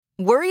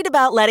Worried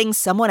about letting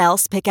someone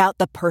else pick out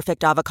the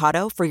perfect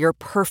avocado for your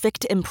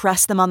perfect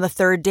impress them on the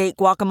third date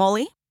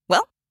guacamole?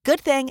 Well, good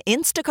thing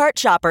Instacart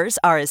shoppers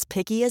are as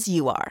picky as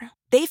you are.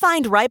 They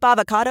find ripe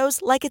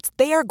avocados like it's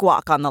their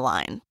guac on the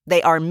line.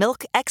 They are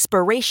milk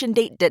expiration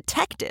date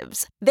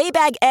detectives. They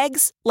bag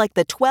eggs like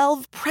the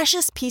 12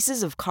 precious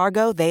pieces of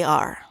cargo they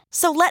are.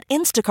 So let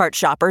Instacart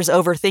shoppers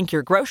overthink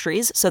your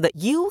groceries so that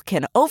you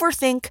can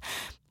overthink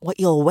what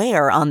you'll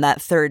wear on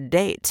that third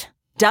date.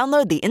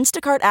 Download the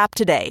Instacart app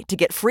today to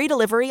get free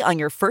delivery on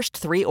your first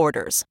 3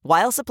 orders,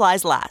 while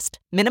supplies last.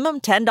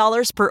 Minimum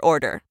 $10 per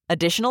order.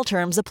 Additional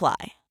terms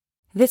apply.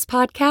 This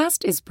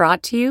podcast is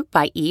brought to you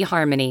by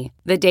eHarmony,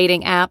 the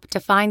dating app to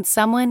find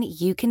someone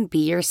you can be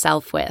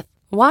yourself with.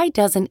 Why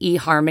doesn't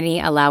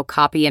eHarmony allow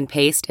copy and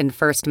paste in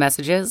first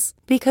messages?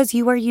 Because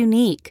you are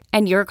unique,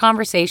 and your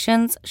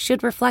conversations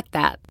should reflect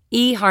that.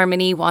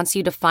 eHarmony wants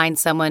you to find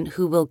someone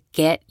who will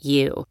get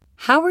you.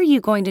 How are you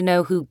going to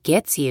know who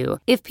gets you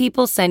if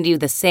people send you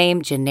the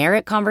same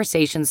generic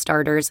conversation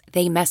starters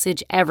they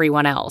message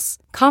everyone else?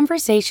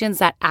 Conversations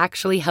that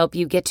actually help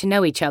you get to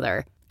know each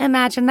other.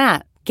 Imagine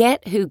that.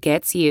 Get who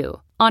gets you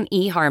on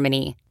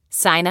eHarmony.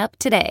 Sign up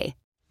today.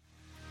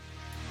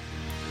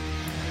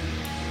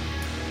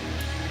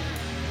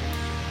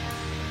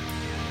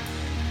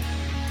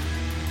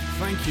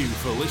 Thank you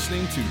for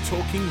listening to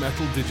Talking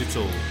Metal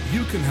Digital.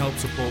 You can help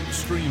support the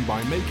stream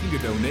by making a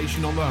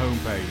donation on the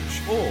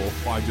homepage or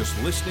by just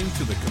listening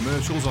to the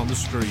commercials on the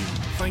stream.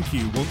 Thank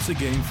you once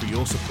again for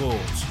your support.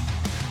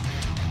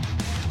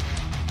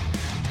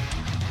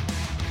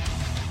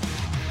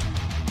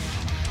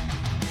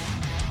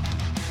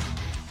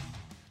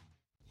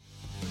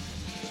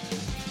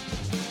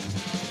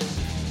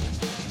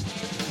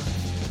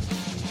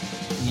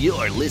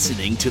 You're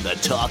listening to the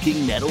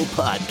Talking Metal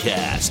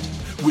Podcast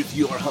with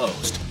your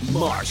host,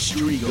 Mark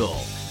Strigl,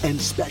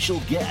 and special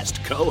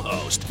guest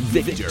co-host,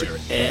 Victor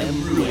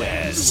M.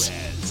 Ruiz.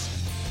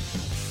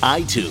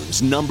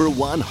 iTunes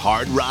 #1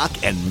 hard rock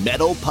and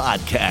metal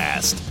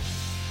podcast.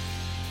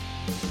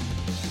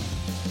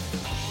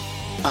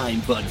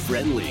 I'm Bud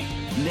Friendly.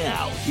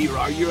 Now, here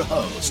are your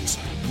hosts,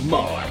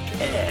 Mark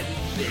and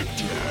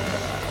Victor.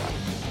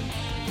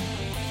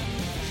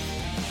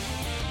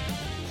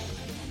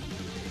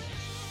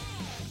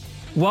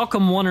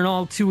 Welcome, one and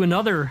all, to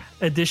another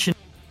edition of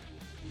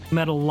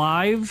Metal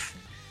Live.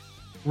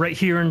 Right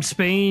here in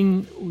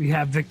Spain, we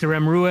have Victor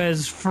M.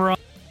 Ruiz from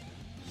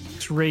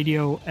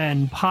Radio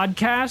and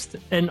Podcast.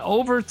 And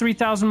over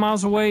 3,000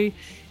 miles away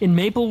in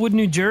Maplewood,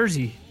 New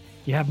Jersey,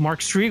 you have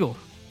Mark Strigl.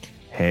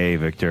 Hey,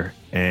 Victor.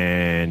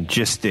 And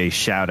just a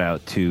shout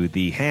out to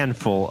the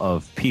handful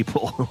of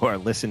people who are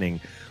listening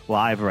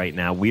live right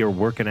now. We are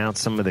working out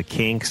some of the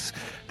kinks.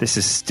 This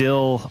is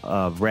still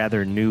a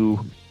rather new,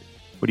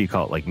 what do you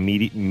call it? Like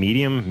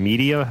medium,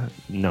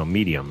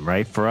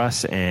 right? For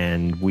us.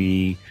 And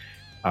we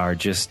are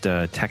just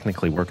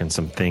technically working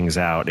some things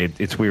out.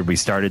 It's weird. We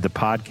started the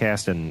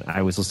podcast and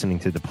I was listening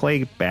to the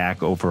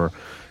playback over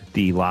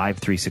the Live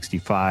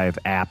 365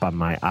 app on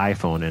my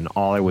iPhone, and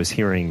all I was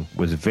hearing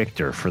was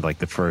Victor for like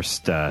the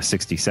first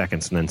 60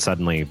 seconds, and then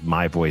suddenly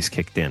my voice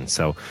kicked in.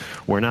 So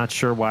we're not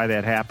sure why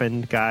that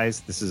happened,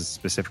 guys. This is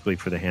specifically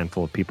for the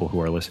handful of people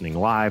who are listening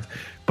live,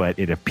 but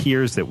it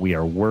appears that we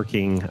are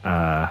working,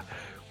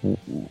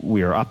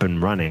 we are up and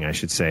running, I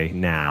should say,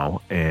 now,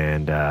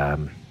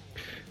 and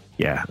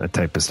yeah, that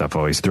type of stuff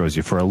always throws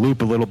you for a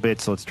loop a little bit,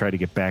 so let's try to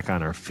get back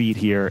on our feet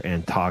here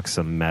and talk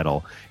some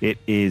metal. It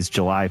is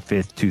July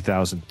 5th,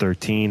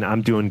 2013.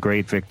 I'm doing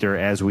great, Victor.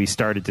 As we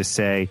started to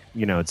say,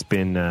 you know, it's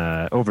been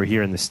over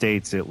here in the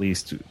States, at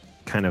least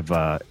kind of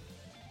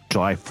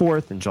July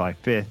 4th and July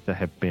 5th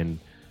have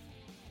been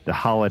the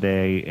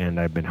holiday,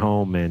 and I've been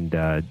home and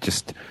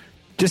just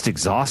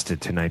exhausted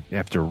tonight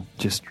after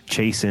just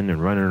chasing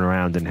and running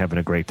around and having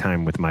a great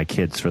time with my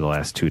kids for the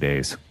last 2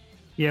 days.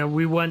 Yeah,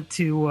 we went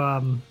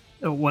to...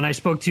 when I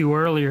spoke to you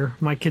earlier,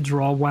 my kids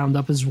were all wound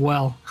up as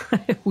well.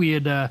 We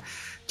had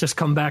just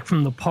come back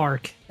from the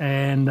park,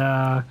 and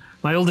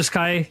my oldest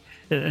guy,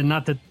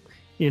 not that,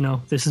 you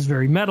know, this is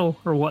very metal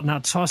or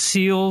whatnot, saw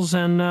seals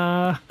and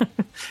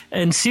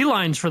and sea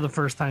lions for the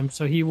first time.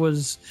 So he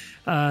was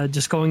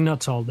just going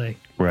nuts all day.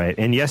 Right.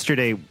 And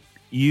yesterday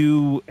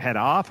you had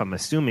off, I'm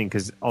assuming,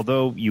 because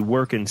although you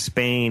work in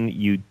Spain,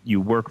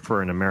 you work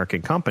for an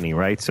American company,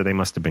 right? So they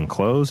must have been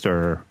closed,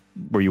 or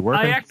were you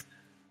working?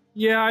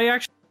 I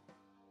actually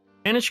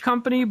Spanish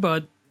company,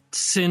 but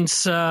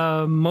since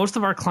most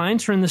of our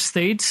clients are in the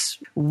States,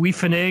 we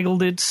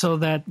finagled it so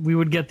that we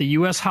would get the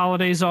U.S.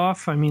 holidays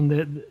off. I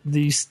mean,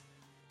 these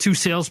two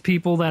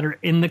salespeople that are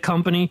in the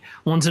company,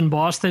 one's in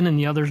Boston and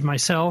the other's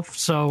myself.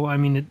 So, I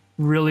mean, it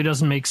really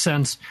doesn't make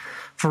sense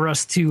for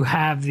us to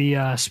have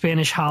the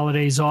Spanish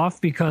holidays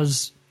off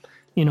because,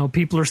 you know,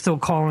 people are still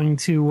calling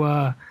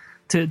to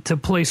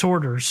place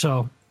orders.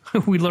 So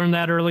we learned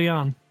that early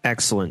on.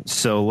 Excellent.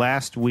 So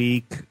last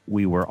week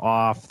we were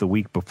off. The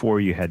week before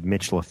you had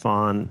Mitch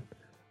Lafon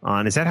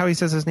on. Is that how he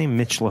says his name?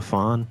 Mitch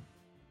Lafon?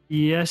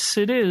 Yes,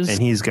 it is.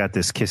 And he's got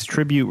this Kiss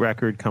tribute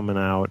record coming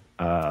out.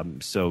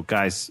 So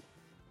guys,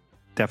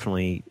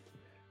 definitely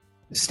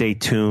stay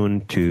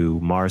tuned to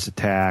Mars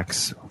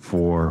Attacks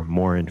for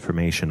more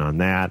information on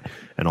that.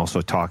 And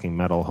also Talking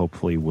Metal,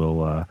 hopefully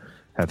we'll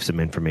have some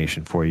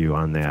information for you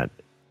on that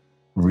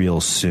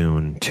real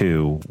soon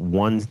too.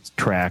 One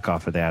track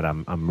off of that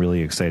I'm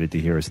really excited to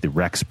hear is the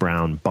Rex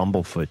Brown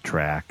Bumblefoot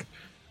track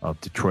of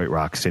Detroit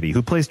Rock City.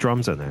 Who plays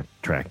drums on that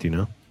track? Do you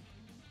know?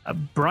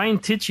 Brian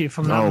Tichy, if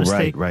I'm not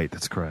mistaken. Right.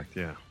 That's correct.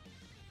 Yeah.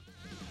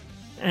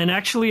 And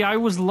actually, I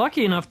was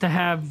lucky enough to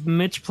have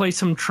Mitch play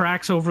some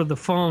tracks over the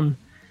phone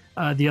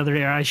the other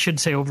day. I should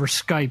say over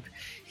Skype.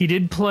 He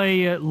did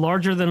play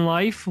Larger Than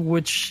Life,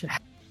 which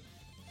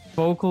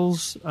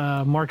vocals,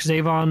 Mark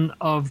Zavon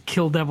of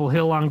Kill Devil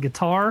Hill on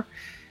guitar.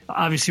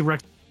 Obviously,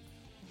 Rex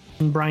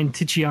and Brian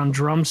Tichy on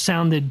drums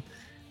sounded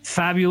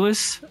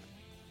fabulous.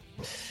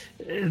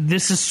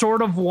 This is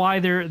sort of why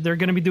they're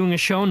going to be doing a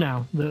show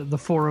now. The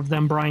four of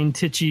them: Brian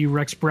Tichy,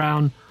 Rex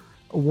Brown,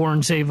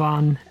 Warren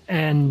Zavon,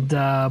 and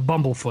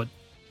Bumblefoot.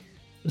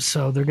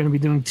 So they're going to be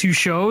doing 2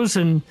 shows.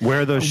 And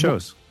where are those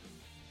shows?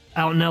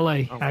 Out in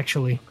LA,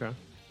 actually. Okay.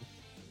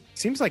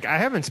 Seems like I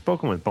haven't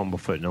spoken with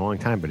Bumblefoot in a long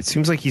time, but it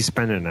seems like he's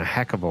spending a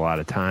heck of a lot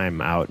of time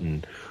out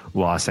in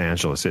Los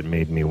Angeles. It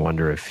made me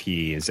wonder if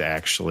he is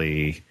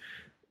actually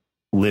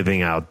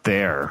living out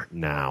there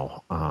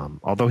now.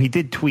 Although he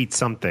did tweet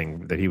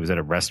something that he was at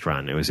a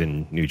restaurant. It was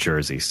in New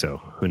Jersey, so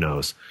who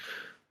knows?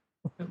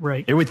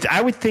 Right.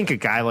 I would think a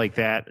guy like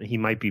that, he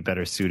might be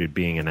better suited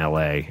being in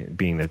LA,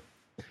 being that,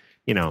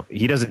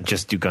 he doesn't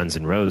just do Guns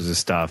N' Roses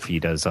stuff. He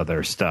does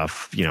other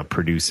stuff,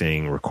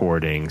 producing,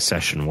 recording,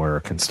 session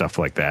work and stuff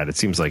like that. It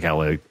seems like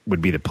LA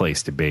would be the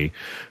place to be.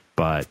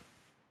 But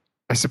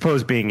I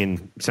suppose being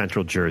in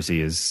Central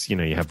Jersey is, you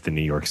have the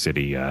New York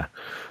City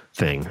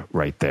thing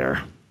right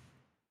there.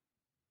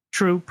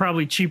 True.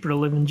 Probably cheaper to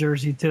live in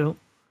Jersey, too.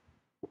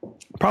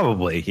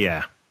 Probably,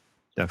 yeah.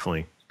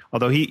 Definitely.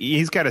 Although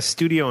he's got a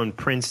studio in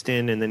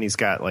Princeton, and then he's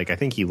got, I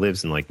think he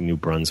lives in, New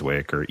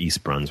Brunswick or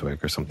East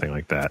Brunswick or something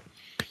like that.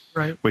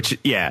 Right. Which,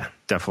 yeah,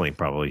 definitely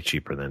probably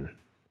cheaper than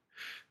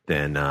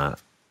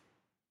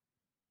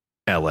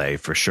L.A.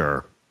 for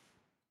sure.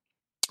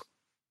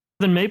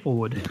 Than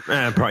Maplewood.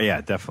 Yeah,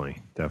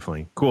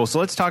 definitely. Cool. So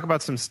let's talk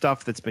about some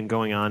stuff that's been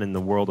going on in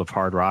the world of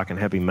hard rock and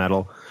heavy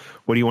metal.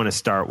 What do you want to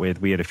start with?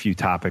 We had a few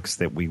topics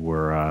that we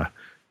were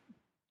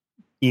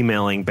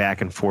emailing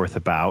back and forth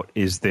about.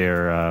 Is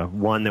there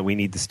one that we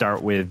need to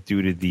start with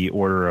due to the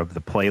order of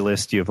the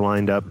playlist you have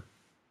lined up?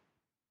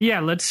 Yeah,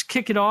 let's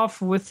kick it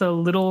off with a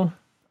little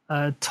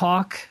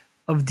talk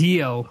of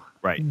Dio.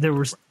 Right. There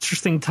was an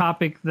interesting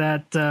topic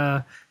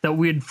that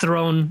we had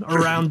thrown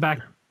around back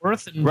and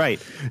forth. Right.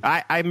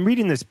 I'm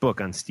reading this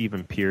book on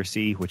Stephen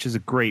Pearcy, which is a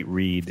great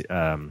read.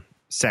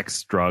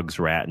 Sex, Drugs,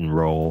 Rat and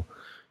Roll.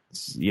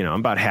 I'm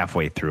about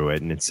halfway through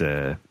it, and it's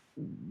a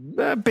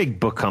big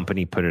book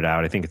company put it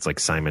out. I think it's like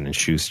Simon and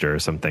Schuster or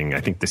something.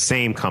 I think the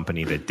same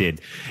company that did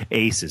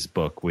Ace's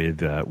book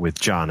with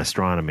John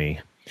Astronomy.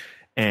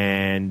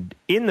 And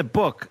in the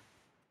book,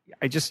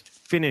 I just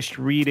finished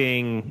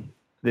reading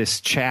this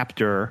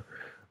chapter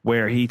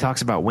where he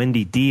talks about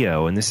Wendy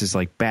Dio, and this is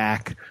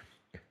back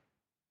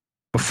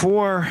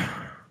before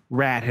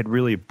Rat had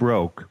really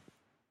broke,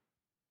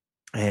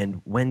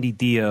 and Wendy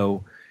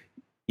Dio,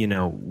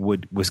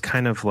 was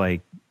kind of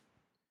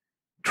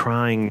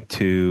trying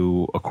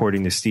to,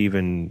 according to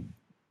Stephen,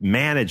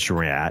 manage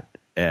Rat,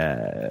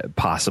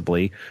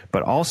 possibly,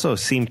 but also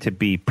seemed to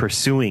be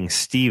pursuing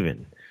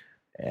Stephen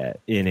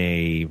in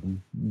a,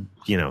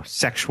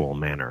 sexual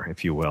manner,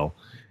 if you will.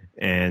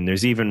 And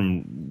there's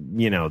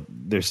even,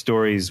 there's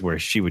stories where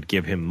she would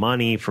give him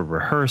money for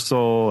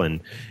rehearsal,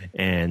 and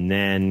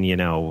then,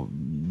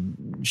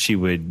 she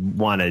would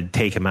want to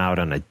take him out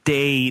on a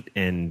date,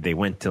 and they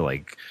went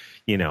to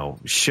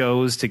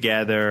shows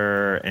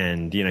together,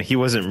 and he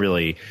wasn't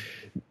really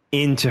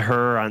into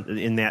her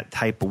in that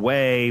type of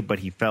way, but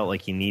he felt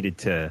like he needed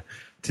to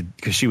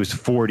because she was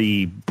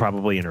 40,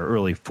 probably in her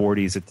early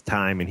 40s at the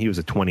time, and he was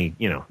a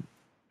 21,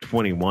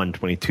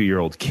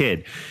 22-year-old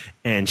kid,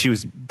 and she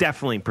was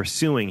definitely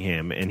pursuing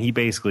him, and he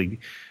basically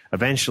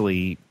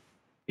eventually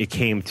it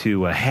came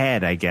to a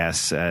head, I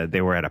guess.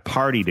 They were at a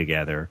party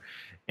together,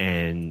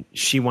 and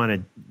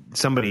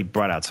somebody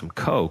brought out some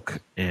Coke,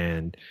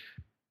 and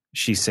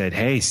she said,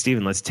 "Hey,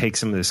 Stephen, let's take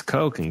some of this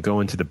Coke and go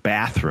into the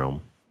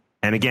bathroom."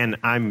 And again,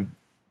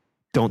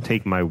 don't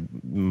take my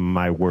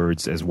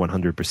words as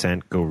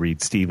 100%. Go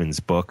read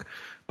Stephen's book.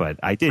 But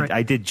I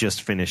did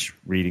just finish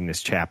reading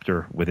this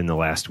chapter within the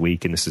last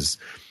week, and this is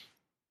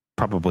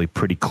probably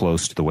pretty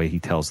close to the way he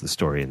tells the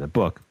story in the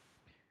book.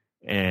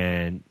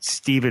 And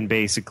Stephen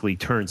basically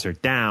turns her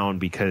down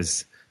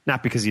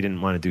not because he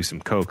didn't want to do some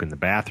Coke in the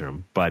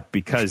bathroom, but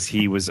because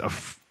he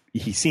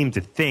seemed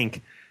to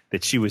think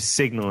that she was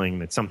signaling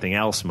that something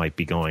else might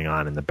be going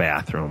on in the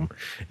bathroom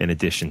in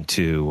addition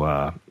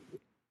to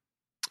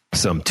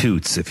some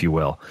toots, if you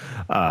will.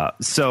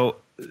 So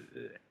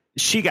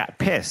she got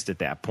pissed at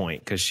that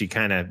point because she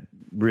kind of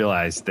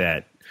realized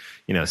that,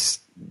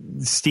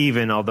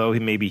 Stephen, although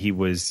he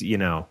was,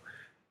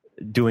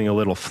 doing a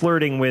little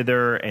flirting with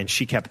her, and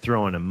she kept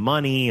throwing him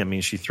money. I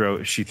mean, she threw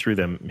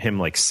him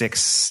like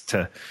 $600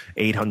 to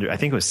 $800. I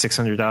think it was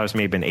 $600,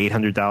 maybe been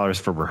 $800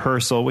 for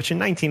rehearsal, which in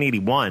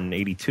 1981,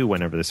 82,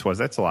 whenever this was,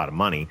 that's a lot of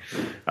money.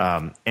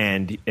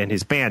 And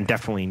his band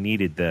definitely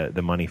needed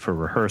the money for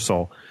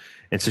rehearsal,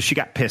 and so she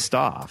got pissed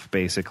off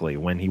basically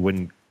when he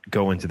wouldn't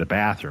go into the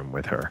bathroom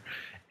with her.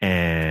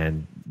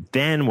 And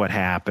then what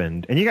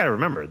happened? And you got to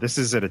remember, this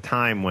is at a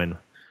time when,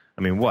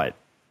 I mean, what?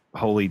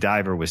 Holy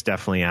Diver was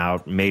definitely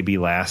out, maybe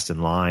last in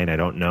line. I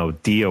don't know.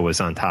 Dio was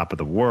on top of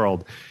the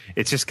world.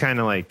 It's just kind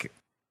of like,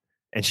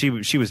 and she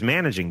was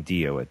managing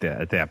Dio at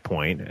that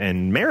point,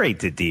 and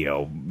married to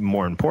Dio,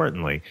 more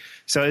importantly.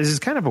 So this is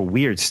kind of a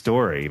weird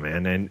story,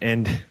 man.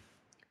 And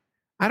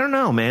I don't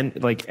know, man.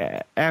 Like,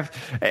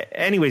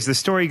 anyways, the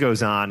story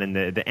goes on, and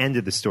the end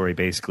of the story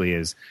basically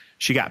is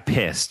she got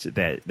pissed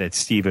that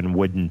Steven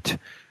wouldn't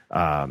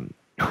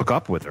hook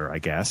up with her, I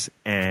guess.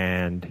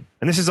 And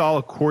this is all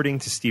according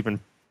to Stephen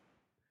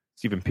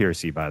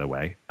Pearcy, by the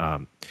way.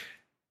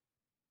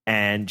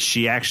 And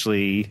she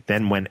actually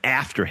then went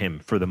after him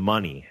for the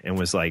money and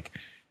was like,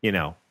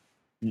 now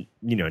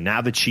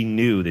that she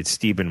knew that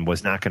Stephen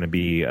was not going to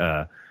be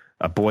a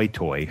boy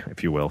toy,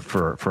 if you will,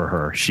 for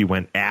her, she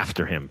went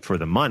after him for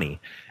the money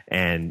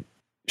and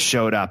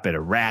showed up at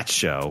a rat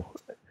show.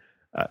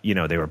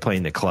 They were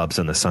playing the clubs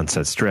on the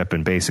Sunset Strip,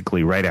 and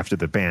basically right after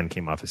the band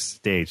came off the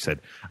stage said,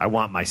 I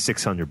want my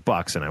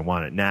 $600 and I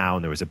want it now.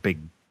 And there was a big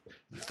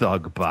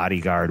thug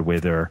bodyguard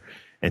with her,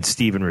 and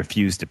Steven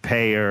refused to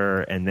pay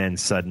her. And then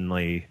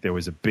suddenly there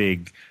was a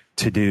big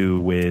to-do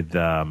with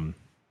the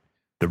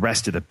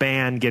rest of the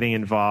band getting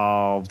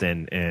involved.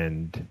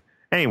 And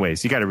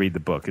anyways, you got to read the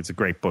book. It's a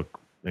great book,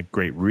 a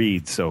great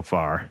read so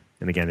far.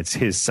 And again, it's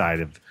his side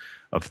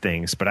of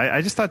things. But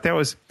I just thought it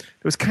was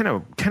kind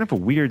of a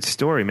weird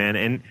story, man.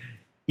 And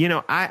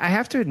I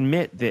have to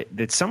admit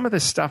that some of the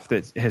stuff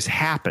that has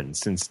happened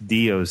since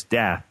Dio's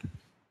death,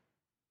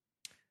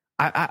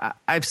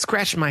 I've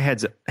scratched my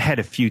head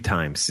a few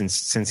times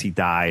since he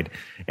died,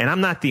 and I'm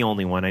not the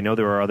only one. I know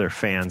there are other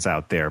fans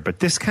out there, but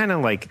this kind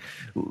of like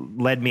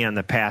led me on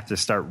the path to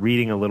start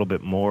reading a little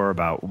bit more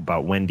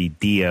about Wendy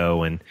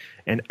Dio, and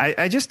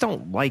I just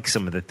don't like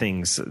some of the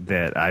things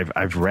that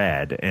I've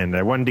read, and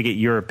I wanted to get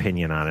your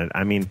opinion on it.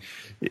 I mean,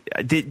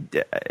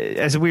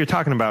 as we were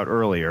talking about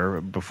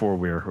earlier before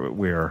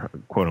we're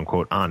quote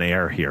unquote on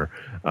air here,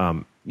 I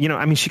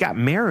mean, she got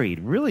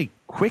married really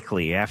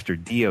quickly after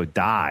Dio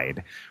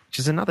died, which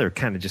is another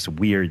kind of just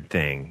weird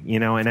thing,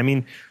 and I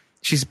mean,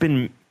 she's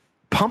been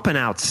pumping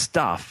out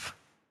stuff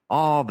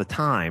all the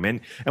time.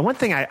 And one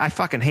thing I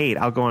fucking hate,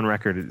 I'll go on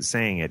record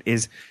saying it,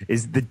 is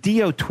the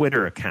Dio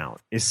Twitter account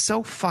is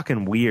so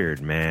fucking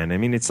weird, man. I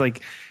mean, it's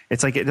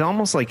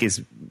almost like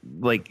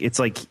it's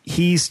like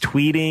he's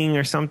tweeting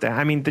or something.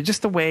 I mean,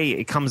 just the way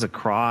it comes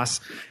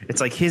across,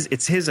 it's like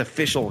it's his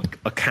official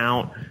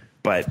account.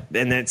 But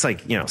then it's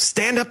like,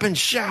 stand up and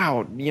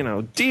shout,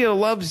 Dio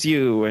loves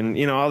you,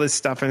 and, all this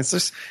stuff. And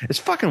it's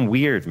fucking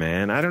weird,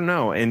 man. I don't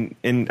know. And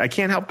I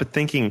can't help but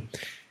thinking,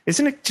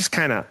 isn't it just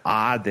kind of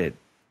odd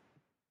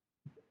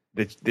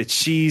that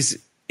she's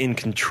in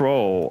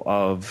control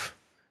of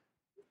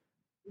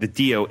the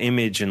Dio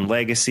image and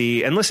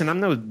legacy? And listen, I'm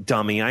no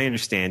dummy. I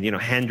understand,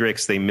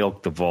 Hendrix, they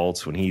milked the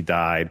vaults when he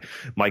died.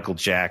 Michael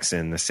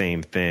Jackson, the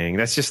same thing.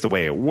 That's just the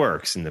way it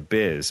works in the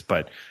biz.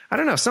 But I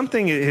don't know,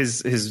 something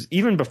is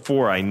even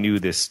before I knew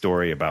this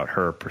story about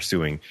her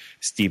pursuing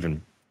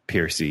Stephen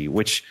Pearcy,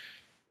 which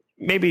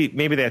maybe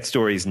that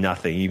story is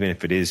nothing, even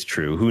if it is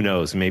true. Who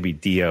knows? Maybe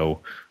Dio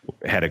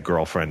had a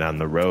girlfriend on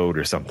the road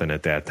or something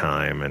at that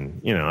time.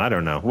 And, I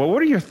don't know. Well,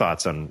 what are your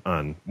thoughts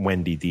on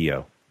Wendy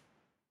Dio?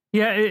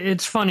 Yeah,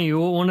 it's funny.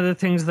 One of the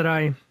things that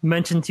I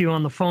mentioned to you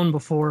on the phone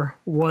before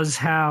was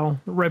how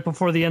right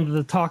before the end of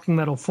the Talking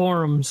Metal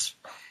forums,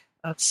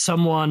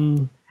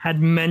 someone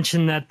had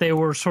mentioned that they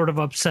were sort of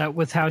upset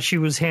with how she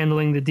was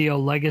handling the Dio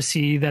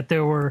legacy, that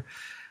there were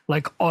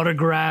like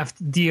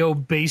autographed Dio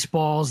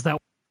baseballs that,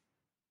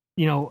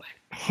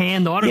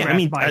 hand autographed. Yeah, I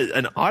mean, by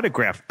an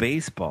autographed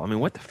baseball. I mean,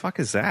 what the fuck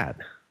is that?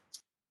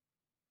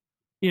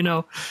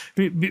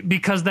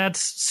 Because that's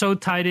so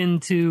tied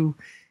into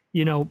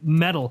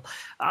metal.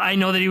 I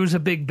know that he was a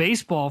big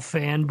baseball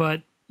fan,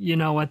 but,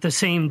 at the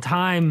same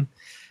time,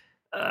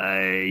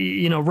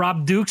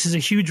 Rob Dukes is a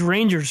huge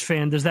Rangers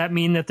fan. Does that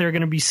mean that they're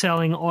going to be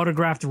selling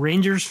autographed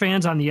Rangers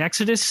fans on the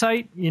Exodus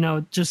site?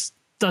 It just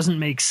doesn't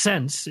make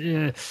sense.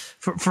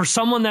 For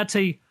someone that's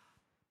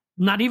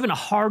not even a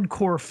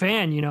hardcore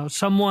fan,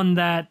 someone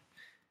that,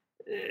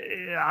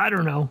 I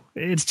don't know,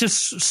 it's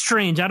just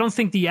strange. I don't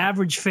think the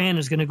average fan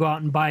is going to go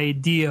out and buy a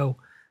Dio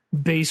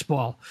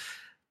baseball.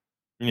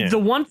 Yeah. The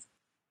one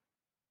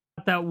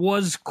that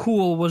was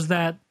cool was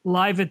that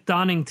Live at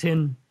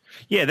Donington.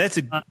 Yeah, that's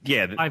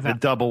the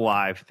double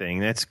live thing.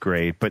 That's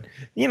great. But,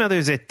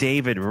 there's that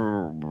David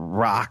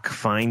Rock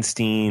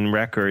Feinstein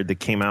record that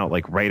came out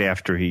like right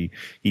after he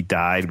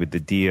died with the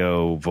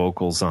Dio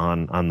vocals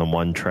on the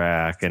one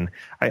track. And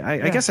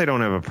I guess I don't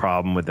have a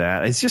problem with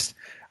that. It's just,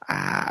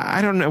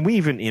 I don't know. We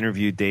even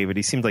interviewed David.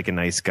 He seemed like a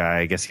nice guy.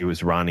 I guess he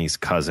was Ronnie's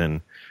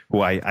cousin,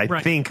 who I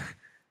think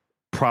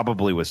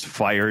probably was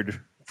fired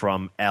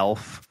from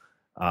Elf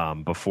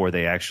before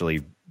they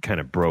actually kind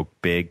of broke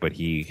big, but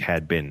he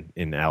had been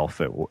in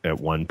Elf at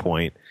one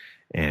point.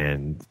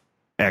 And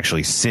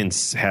actually,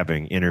 since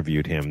having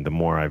interviewed him, the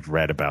more I've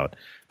read about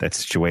that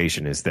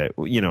situation is that,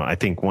 I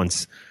think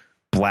once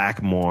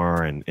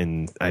Blackmore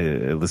and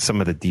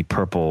some of the Deep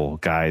Purple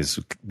guys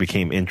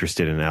became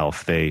interested in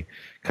Elf, they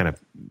kind of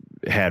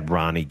had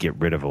Ronnie get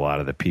rid of a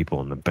lot of the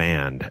people in the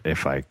band,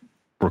 if I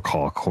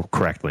recall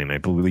correctly. And I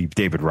believe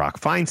David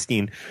Rock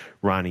Feinstein,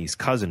 Ronnie's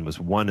cousin, was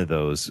one of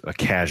those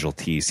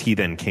casualties. He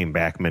then came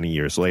back many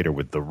years later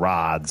with the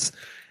Rods.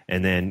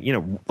 And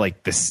then,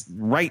 like this,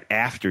 right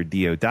after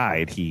Dio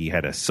died, he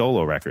had a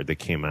solo record that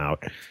came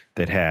out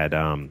that had,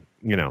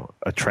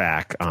 a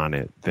track on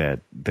it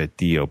that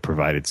Dio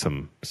provided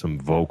some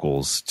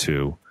vocals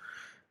to.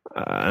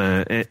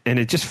 And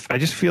I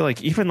just feel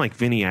like even like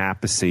Vinny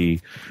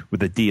Appice with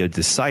the Dio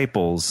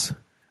Disciples.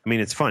 I mean,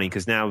 it's funny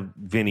because now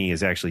Vinny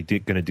is actually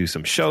going to do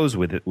some shows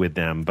with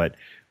them, but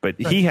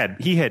he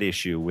had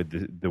issue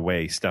with the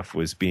way stuff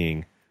was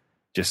being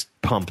just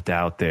pumped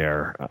out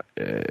there,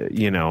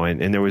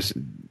 and there was,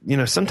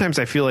 sometimes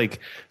I feel like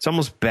it's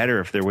almost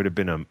better if there would have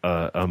been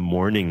a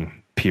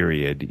mourning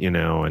period,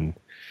 and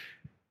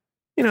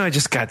I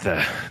just got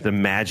the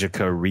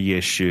Magica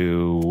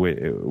reissue,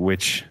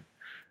 which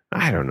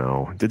I don't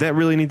know. Did that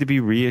really need to be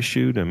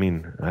reissued? I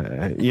mean,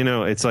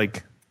 it's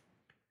like,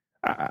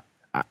 I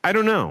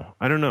don't know.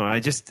 I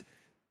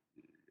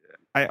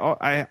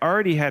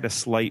already had a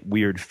slight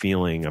weird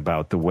feeling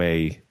about the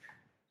way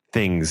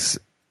things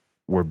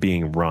were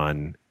being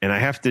run. And I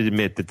have to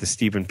admit that the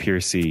Stephen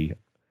Pearcy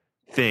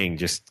thing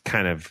just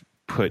kind of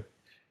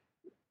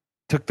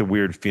took the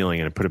weird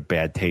feeling and it put a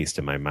bad taste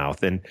in my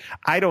mouth. And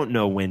I don't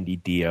know Wendy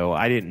Dio.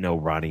 I didn't know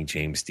Ronnie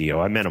James Dio.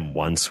 I met him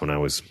once when I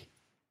was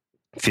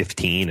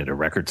 15 at a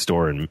record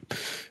store and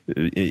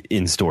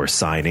in-store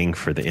signing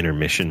for the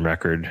Intermission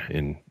record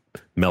in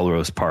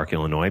Melrose Park,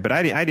 Illinois. But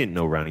I didn't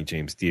know Ronnie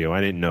James Dio.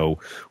 I don't know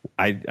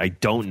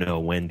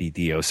Wendy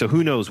Dio. So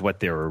who knows what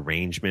their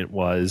arrangement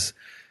was,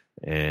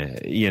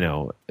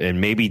 and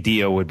maybe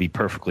Dio would be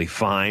perfectly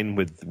fine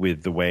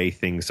with the way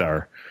things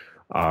are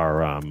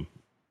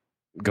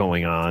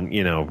going on,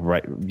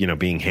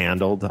 being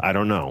handled. I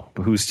don't know.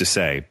 Who's to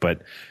say?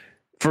 But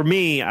for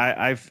me,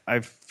 I've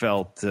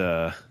felt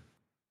a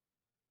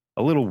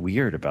little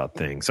weird about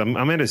things.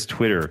 I'm at his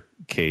Twitter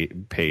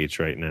page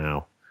right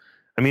now.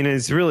 I mean,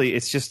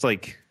 it's just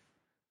like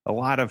a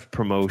lot of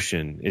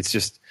promotion. It's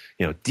just,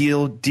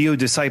 Dio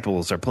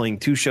Disciples are playing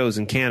 2 shows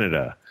in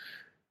Canada,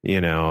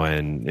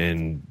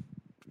 and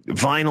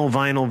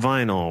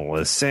vinyl,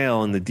 a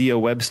sale in the Dio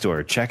web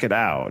store. Check it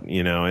out.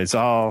 It's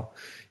all,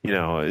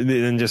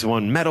 and just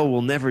one, metal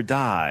will never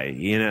die.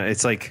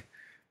 It's like,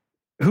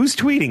 who's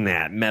tweeting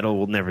that? Metal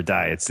will never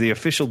die. It's the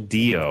official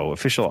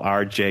official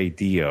RJ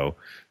Dio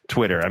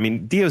Twitter. I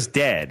mean, Dio's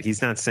dead.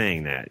 He's not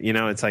saying that.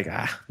 It's like,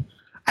 I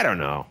don't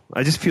know.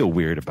 I just feel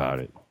weird about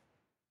it.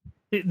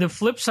 The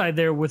flip side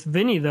there with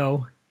Vinny,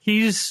 though,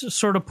 he's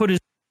sort of put his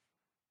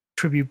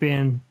tribute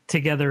band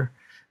together.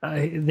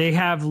 They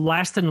have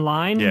Last in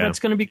Line that's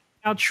going to be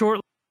out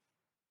shortly.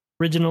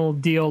 Original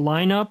Dio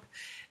lineup,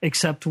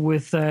 except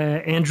with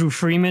Andrew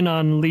Freeman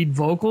on lead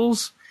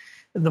vocals.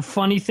 The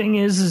funny thing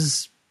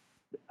is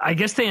I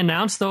guess they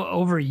announced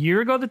over a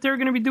year ago that they're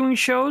going to be doing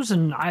shows,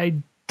 and I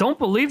don't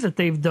believe that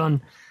they've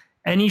done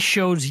any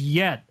shows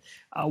yet.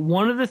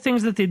 One of the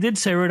things that they did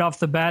say right off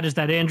the bat is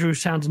that Andrew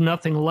sounds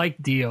nothing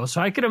like Dio.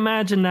 So I could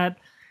imagine that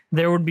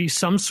there would be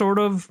some sort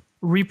of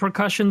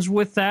repercussions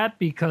with that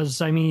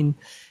because, I mean,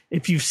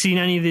 if you've seen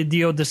any of the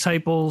Dio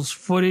Disciples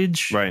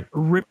footage, right.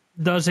 Rip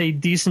does a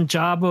decent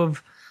job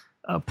of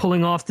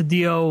pulling off the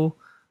Dio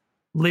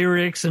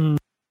lyrics, and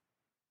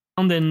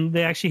then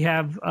they actually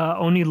have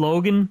Oni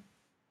Logan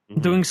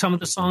doing some of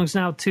the songs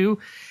now too.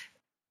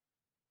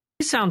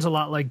 He sounds a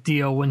lot like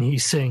Dio when he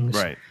sings.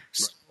 Right.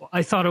 So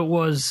I thought it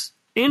was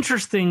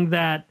interesting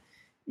that,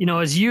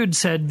 as you'd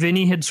said,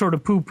 Vinny had sort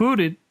of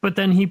poo-pooed it, but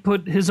then he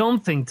put his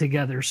own thing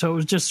together. So it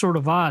was just sort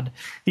of odd.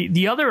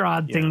 The other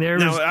odd thing there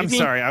is... I'm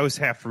sorry. I was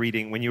half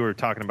reading, when you were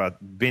talking about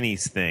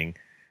Vinny's thing,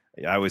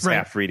 I was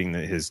half reading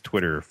his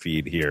Twitter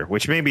feed here,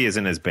 which maybe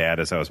isn't as bad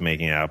as I was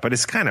making out, but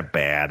it's kind of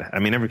bad. I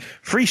mean,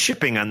 free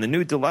shipping on the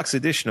new deluxe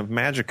edition of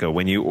Magica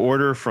when you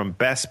order from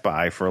Best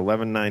Buy for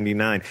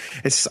 $11.99.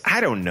 It's, I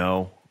don't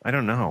know.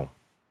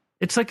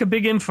 It's like a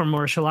big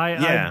infomercial.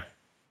 I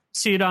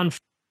see it on,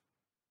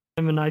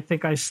 and I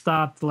think I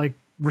stopped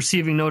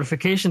receiving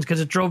notifications because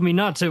it drove me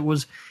nuts. It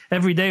was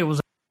every day. It was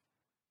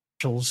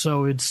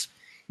so it's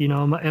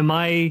am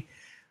I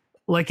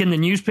like in the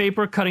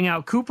newspaper cutting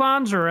out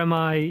coupons, or am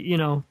I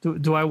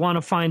do I want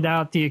to find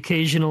out the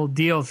occasional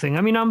deal thing?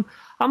 I mean,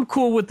 I'm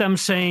cool with them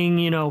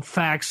saying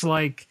facts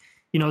like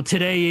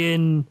today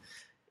in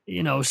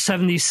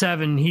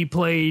 77 he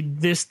played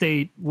this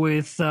date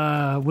with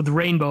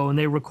Rainbow and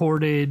they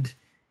recorded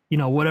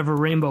whatever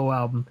Rainbow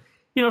album.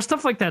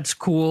 Stuff like that's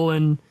cool.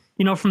 And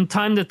from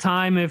time to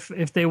time,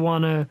 if they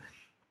want to,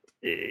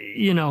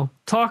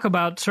 talk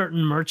about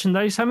certain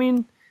merchandise, I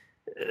mean,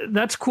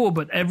 that's cool.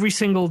 But every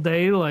single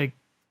day, like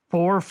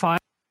 4, 5,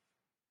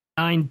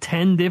 9,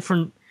 10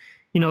 different,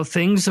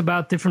 things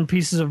about different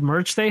pieces of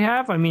merch they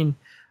have. I mean,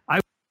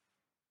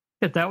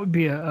 that would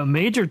be a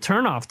major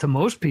turnoff to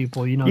most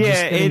people,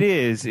 Yeah, it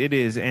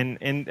is.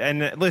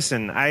 And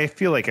listen, I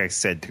feel like I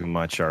said too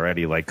much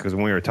already. Like, because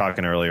when we were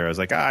talking earlier, I was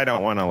like, I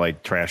don't want to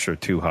like trash her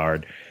too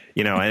hard,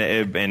 but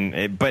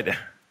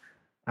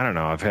I don't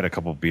know. I've had a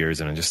couple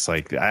beers and I'm just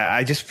like,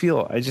 I just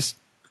feel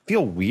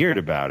weird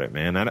about it,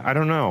 man. I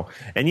don't know.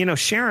 And,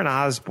 Sharon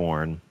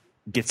Osbourne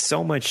gets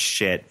so much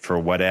shit for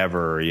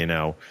whatever,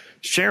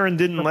 Sharon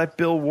didn't let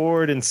Bill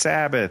Ward and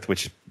Sabbath,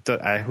 which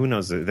who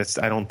knows?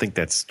 I don't think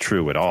that's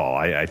true at all.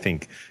 I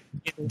think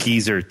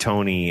Geezer,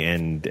 Tony,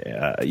 and,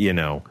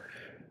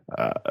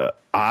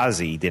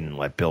 Ozzy didn't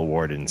let Bill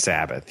Ward and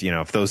Sabbath.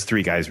 If those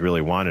three guys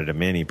really wanted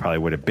him in, he probably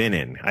would have been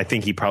in. I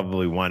think he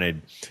probably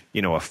wanted,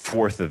 a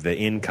fourth of the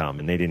income,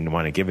 and they didn't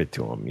want to give it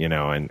to him,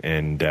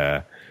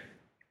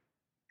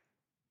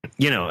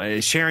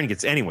 Sharon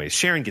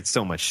gets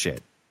so much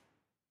shit.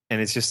 And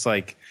it's just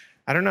like,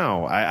 I don't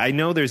know. I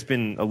know there's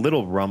been a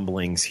little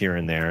rumblings here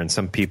and there, and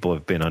some people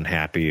have been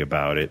unhappy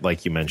about it.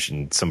 Like you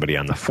mentioned, somebody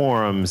on the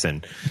forums,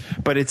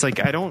 but it's like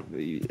I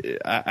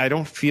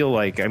don't feel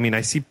like. I mean,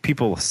 I see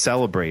people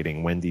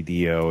celebrating Wendy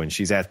Dio, and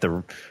she's at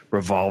the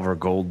Revolver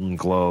Golden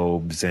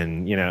Globes,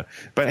 and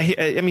But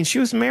I mean, she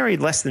was married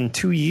less than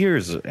 2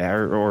 years,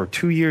 or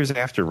 2 years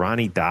after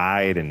Ronnie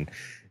died, and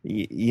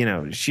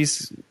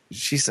she's.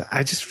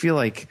 I just feel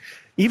like,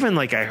 even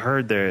like I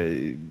heard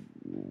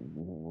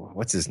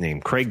what's his name?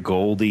 Craig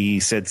Goldie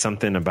said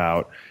something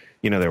about,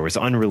 there was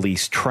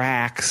unreleased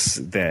tracks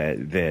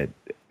that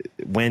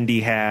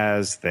Wendy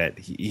has that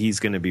he's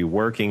going to be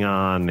working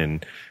on.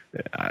 And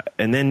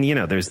then,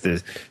 there's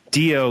the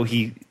Dio.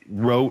 He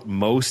wrote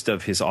most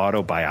of his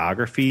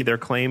autobiography, they're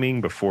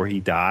claiming, before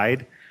he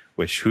died,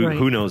 which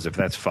who knows if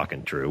that's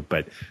fucking true,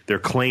 but they're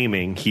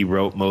claiming he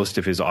wrote most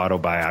of his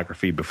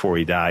autobiography before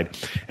he died.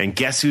 And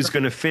guess who's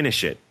going to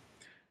finish it?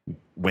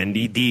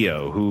 Wendy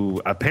Dio,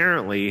 who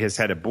apparently has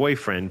had a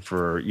boyfriend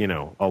for,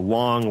 a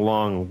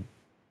long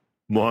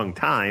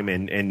time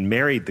and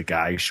married the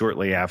guy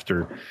shortly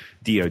after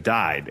Dio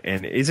died.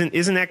 And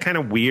isn't that kind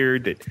of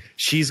weird that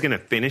she's going to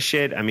finish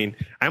it? I mean,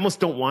 I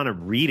almost don't want to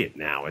read it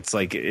now. It's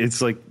like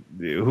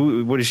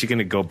what is she going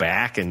to go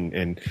back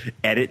and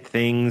edit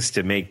things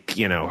to make,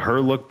 her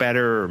look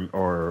better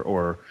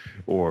or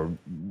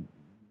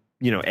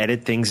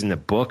edit things in the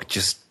book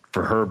just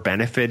for her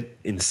benefit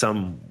in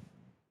some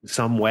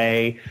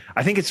way?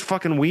 I think it's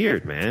fucking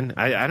weird, man.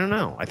 I don't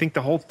know. I think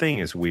the whole thing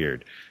is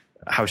weird.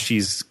 How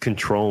she's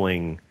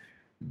controlling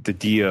the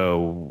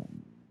Dio,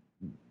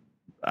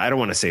 I don't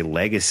want to say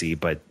legacy,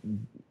 but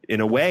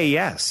in a way,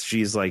 yes.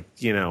 She's like,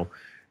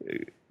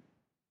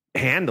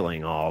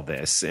 handling all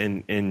this,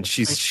 and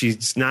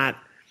she's not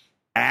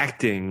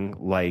acting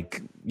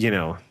like,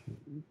 I'm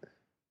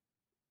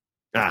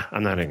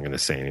not even going to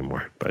say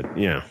anymore, but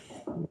I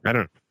don't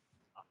know.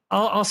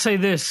 I'll say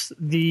this: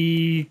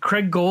 the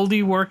Craig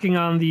Goldie working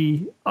on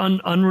the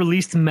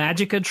unreleased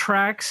Magica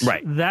tracks,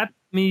 right? That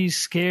to me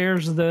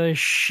scares the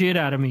shit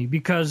out of me,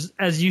 because,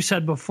 as you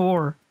said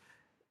before,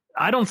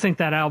 I don't think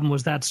that album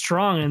was that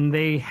strong, and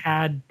they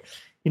had,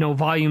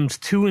 volumes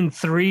 2 and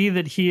 3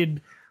 that he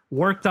had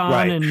worked on,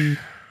 right. And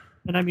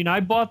I mean, I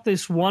bought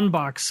this one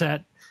box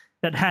set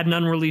that had an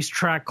unreleased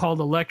track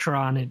called Electra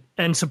on it,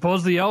 and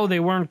supposedly,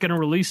 they weren't going to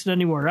release it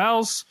anywhere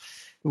else.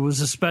 It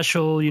was a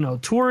special,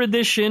 tour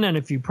edition, and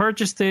if you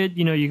purchased it,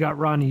 you got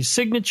Ronnie's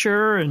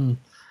signature and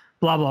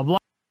blah blah blah.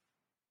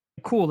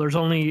 Cool. There's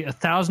only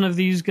 1,000 of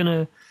these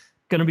gonna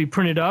be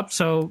printed up,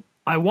 so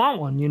I want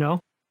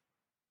one.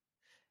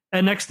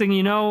 And next thing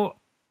you know,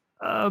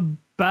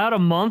 about a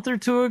month or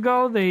two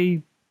ago,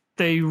 they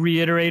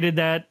reiterated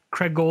that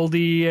Craig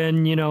Goldie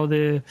and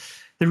the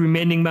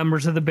remaining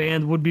members of the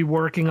band would be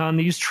working on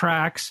these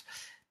tracks.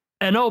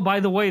 And by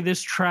the way, this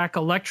track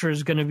Electra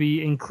is going to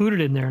be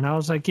included in there. And I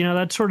was like,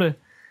 that sort of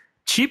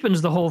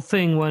cheapens the whole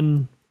thing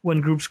when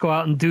groups go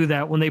out and do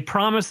that. When they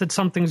promise that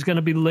something's going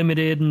to be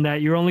limited and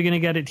that you're only going to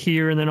get it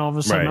here, and then all of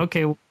a sudden,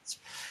 okay, well, it's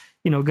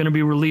going to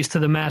be released to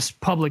the mass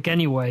public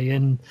anyway.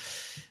 And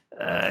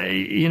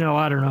I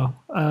don't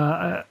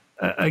know.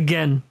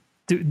 Again,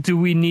 do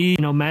we need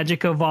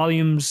Magica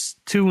volumes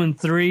 2 and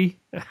 3?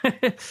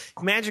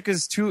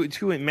 Magica's 2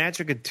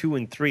 Magica 2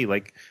 and 3.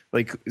 Like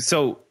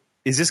so.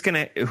 Is this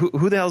gonna?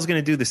 Who the hell is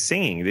gonna do the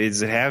singing?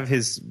 Does it have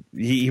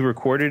he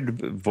recorded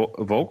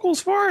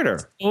vocals for it, or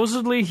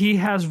supposedly he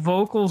has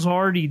vocals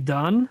already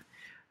done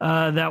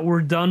that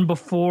were done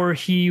before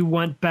he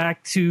went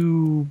back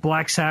to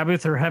Black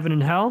Sabbath or Heaven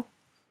and Hell,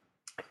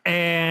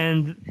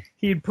 and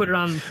he'd put it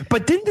on.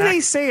 But didn't they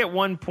say at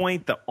one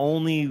point the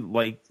only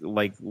like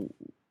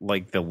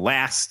the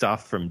last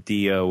stuff from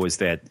Dio was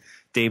that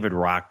David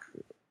Rock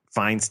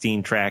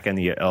Feinstein track and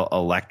the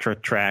Electra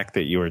track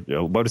that you were,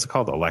 what is it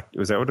called?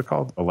 Was that what it's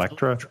called?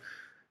 Electra?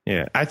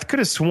 Yeah, I could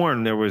have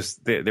sworn there was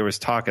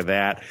talk of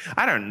that.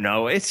 I don't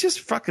know. It's just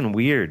fucking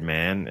weird,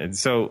 man. And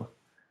so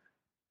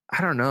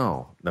I don't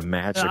know the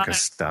Magica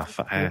stuff.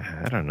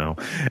 I don't know.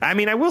 I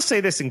mean, I will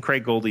say this in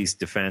Craig Goldie's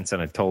defense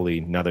on a totally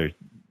another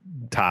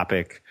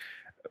topic.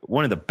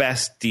 One of the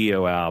best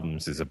Dio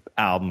albums is an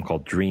album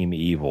called Dream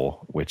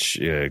Evil, which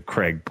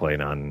Craig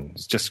played on.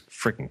 It's just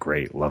freaking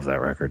great. Love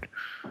that record.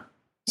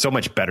 So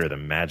much better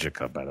than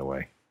Magica, by the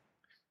way.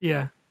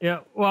 Yeah.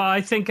 Well,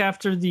 I think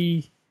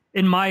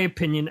in my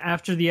opinion,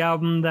 after the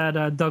album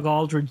that Doug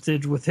Aldrich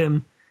did with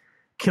him,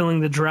 Killing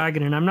the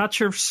Dragon, and I'm not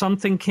sure if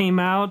something came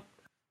out,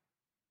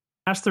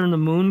 Master and the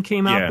Moon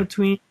came out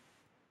between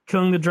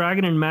Killing the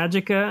Dragon and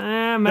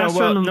Magica.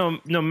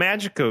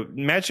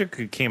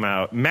 Magica came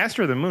out.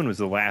 Master of the Moon was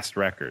the last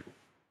record.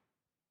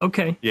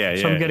 Okay. Yeah.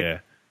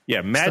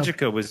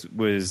 Magica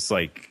was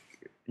like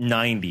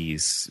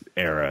 90s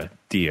era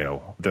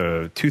Dio.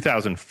 The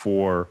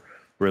 2004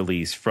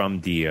 release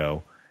from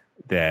Dio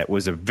that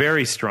was a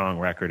very strong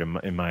record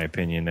in my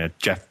opinion. That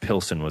Jeff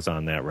Pilson was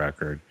on that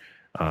record.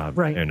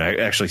 Right. And I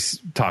actually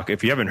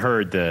if you haven't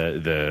heard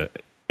the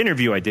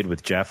interview I did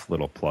with Jeff,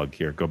 little plug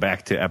here, go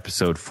back to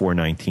episode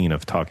 419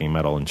 of Talking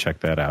Metal and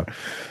check that out.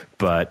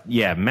 But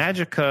yeah,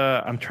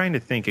 Magica, I'm trying to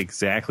think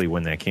exactly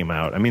when that came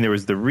out. I mean, there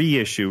was the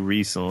reissue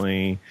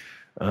recently,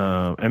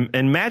 and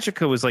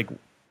Magica was like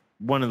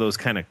one of those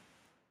kind of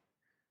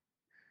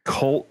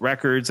cult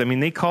records. I mean,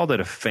 they called it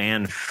a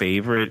fan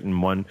favorite,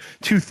 and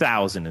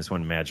 2000 is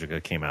when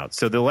Magica came out.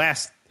 So it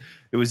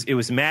was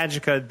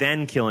Magica,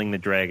 then Killing the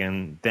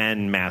Dragon,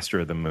 then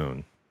Master of the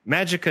Moon.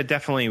 Magica,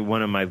 definitely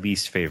one of my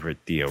least favorite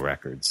Dio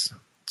records.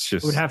 It's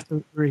just, would have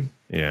to agree.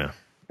 Yeah,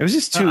 it was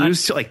just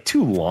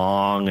too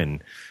long,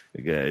 and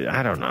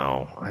I don't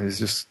know. I was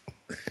just,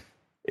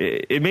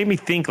 it made me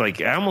think, like,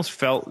 I almost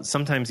felt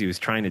sometimes he was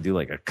trying to do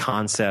like a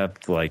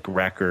concept like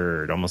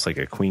record, almost like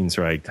a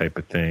Queensryche type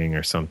of thing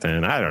or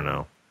something. I don't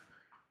know,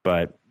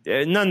 but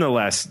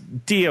nonetheless,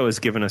 Dio has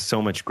given us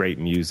so much great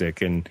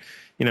music, and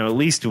at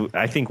least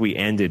I think we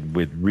ended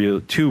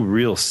with two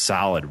real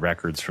solid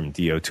records from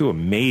Dio, two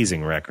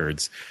amazing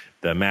records.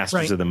 The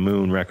Masters of the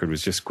Moon record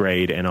was just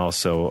great, and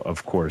also,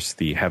 of course,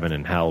 the Heaven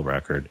and Hell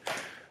record,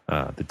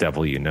 The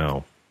Devil You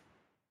Know.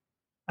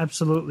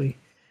 Absolutely.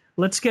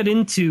 Let's get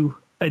into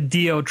a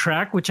Dio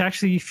track, which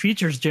actually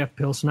features Jeff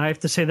Pilson. I have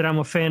to say that I'm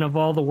a fan of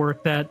all the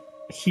work that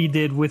he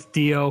did with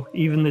Dio,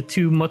 even the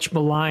two much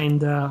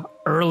maligned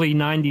early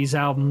 90s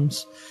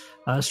albums.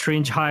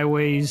 Strange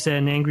Highways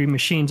and Angry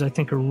Machines, I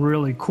think, are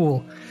really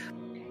cool.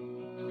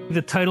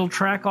 The title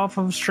track off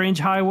of Strange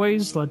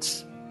Highways,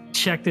 let's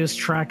check this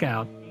track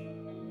out.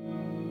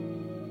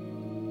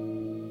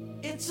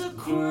 It's a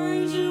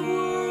crazy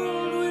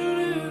world we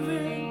live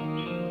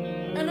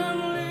in, and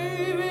I'm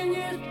leaving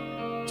it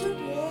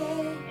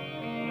today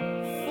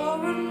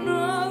for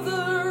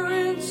another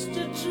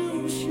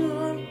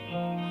institution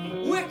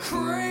where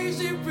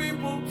crazy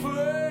people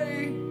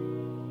play.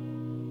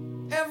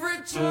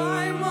 Every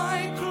time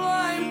I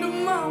climbed a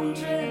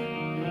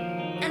mountain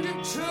and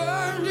it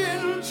turned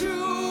into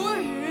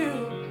a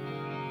hill,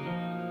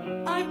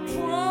 I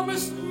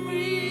promised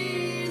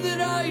me that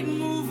I'd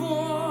move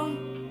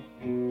on,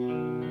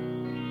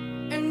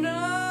 and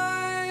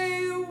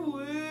I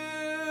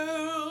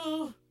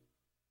will.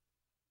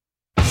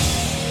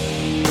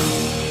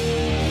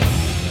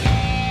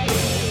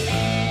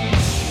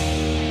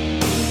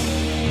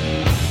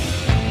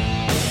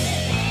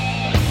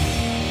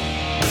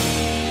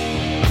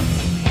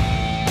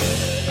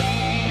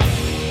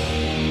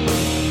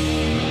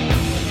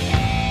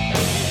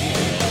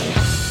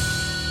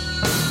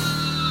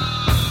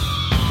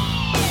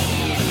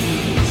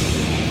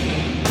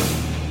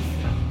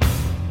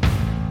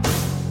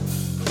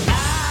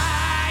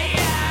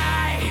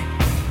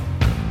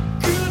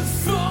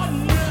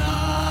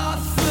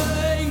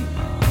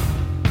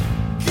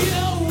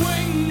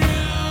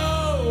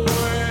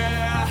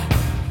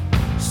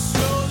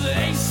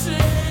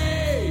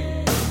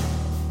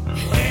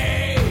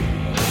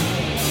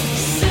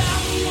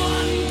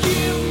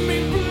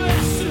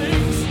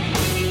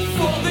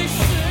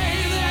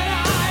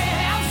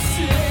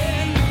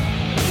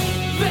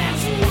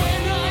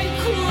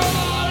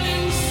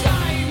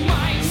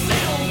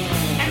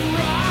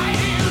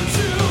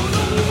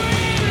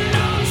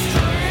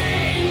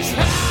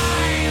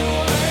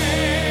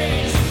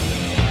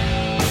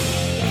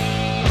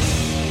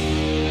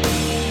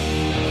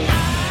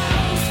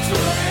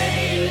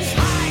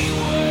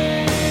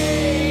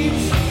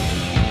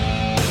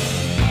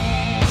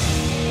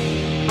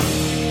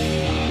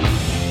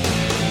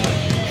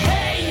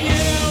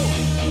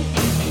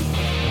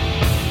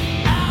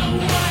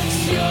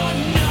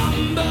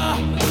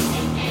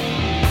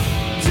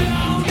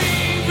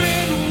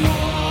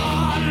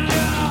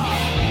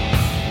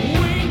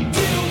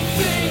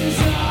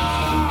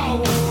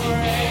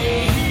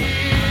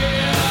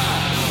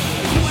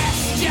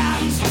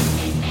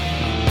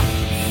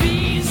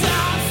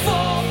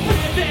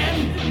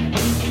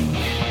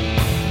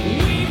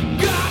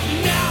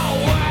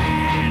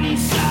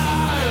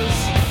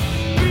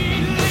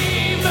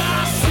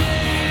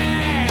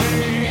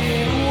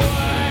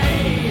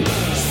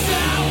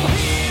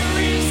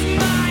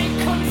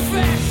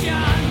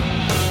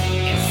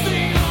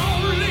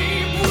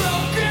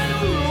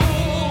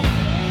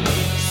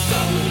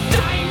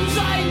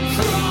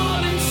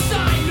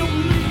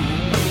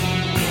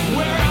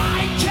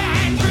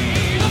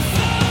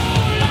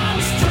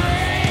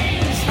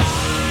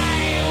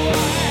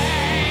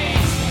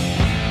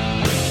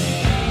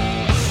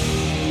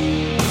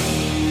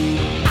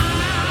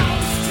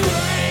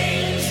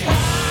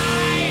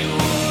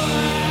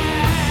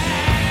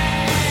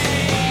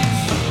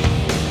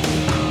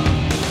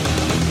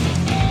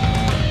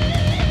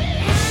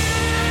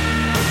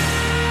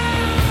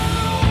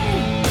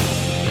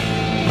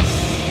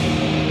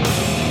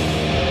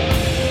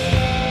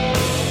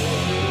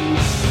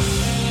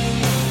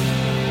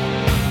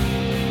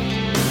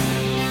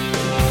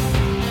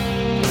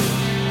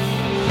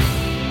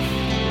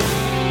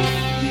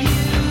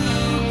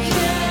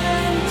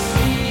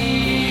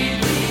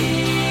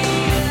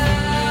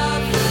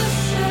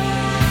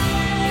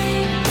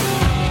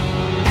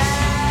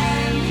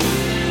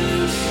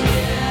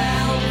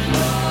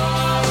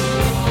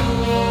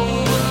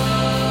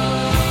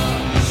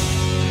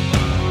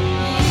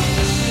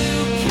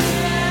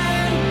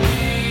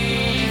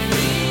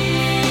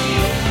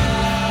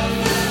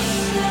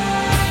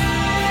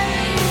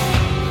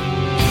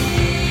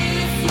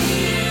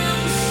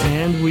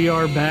 And we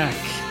are back.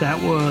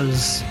 That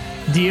was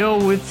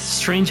Dio with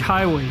Strange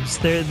Highways.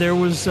 There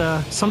was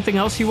something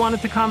else you wanted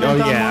to comment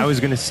on? Oh, yeah. Mark? I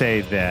was going to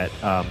say that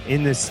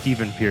in this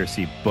Stephen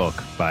Piercy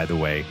book, by the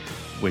way,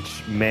 which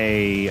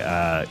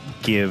may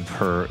give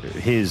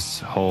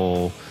his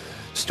whole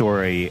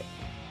story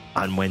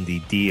on Wendy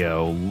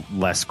Dio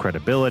less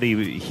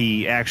credibility.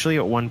 He actually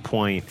at one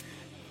point,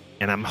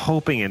 and I'm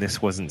hoping, and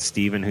this wasn't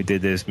Stephen who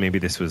did this, maybe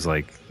this was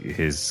like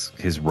his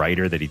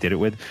writer that he did it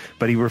with,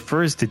 but he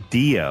refers to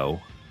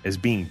Dio as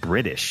being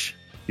British.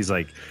 He's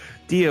like,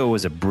 Dio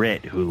was a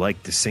Brit who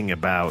liked to sing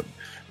about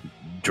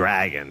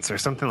dragons or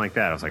something like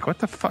that. I was like, what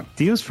the fuck?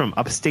 Dio's from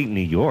upstate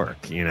New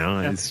York, you know?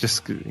 Yeah. It's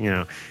just, you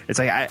know, it's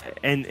like,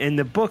 and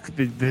the book,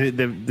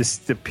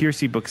 the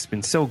Piercy book's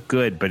been so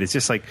good, but it's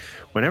just like,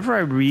 whenever I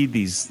read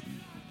these,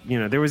 you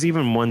know, there was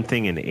even one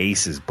thing in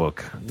Ace's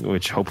book,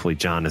 which hopefully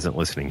John isn't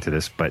listening to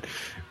this, but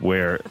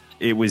where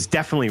it was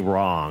definitely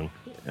wrong.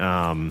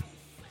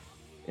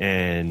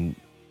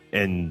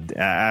 And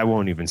I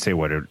won't even say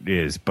what it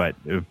is, but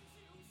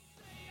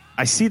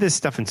I see this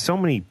stuff in so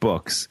many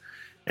books,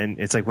 and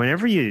it's like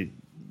whenever you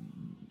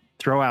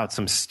throw out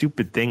some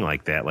stupid thing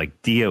like that,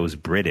 like Dio's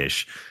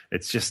British,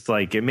 it's just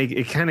like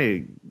it kind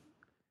of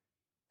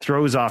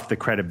throws off the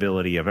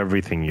credibility of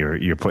everything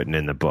you're putting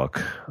in the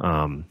book.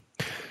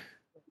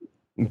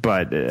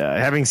 But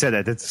having said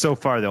that, that's so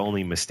far the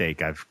only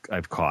mistake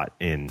I've caught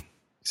in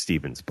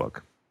Stephen's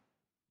book.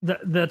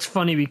 That's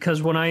funny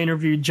because when I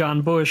interviewed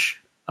John Bush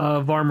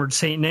of Armored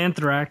Saint and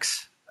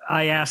Anthrax,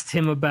 I asked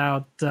him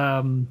about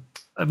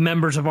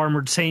members of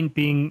Armored Saint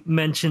being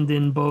mentioned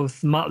in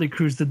both Motley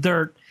Crue's The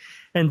Dirt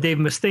and Dave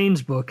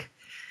Mustaine's book.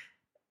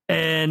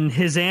 And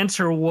his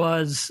answer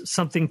was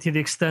something to the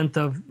extent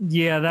of,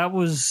 yeah, that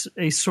was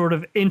a sort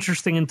of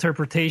interesting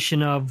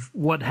interpretation of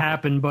what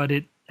happened, but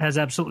it has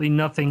absolutely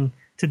nothing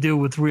to do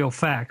with real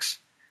facts.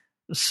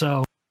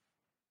 So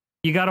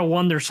you got to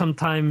wonder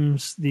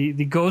sometimes the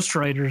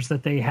ghostwriters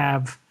that they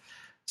have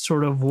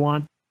sort of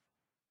want,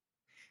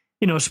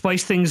 you know,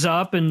 spice things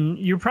up. And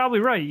you're probably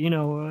right. You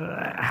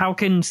know, how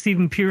can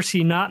Stephen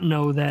Piercy not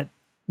know that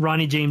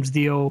Ronnie James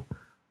Dio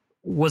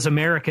was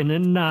American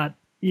and not,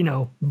 you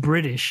know,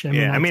 British?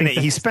 I mean,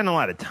 he spent a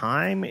lot of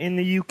time in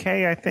the UK,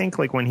 I think,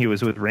 like when he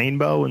was with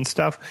Rainbow and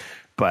stuff.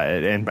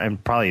 But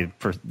and probably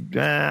for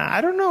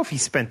I don't know if he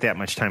spent that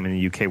much time in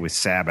the UK with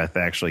Sabbath,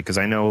 actually, because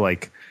I know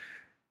like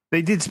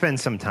they did spend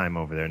some time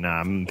over there. Now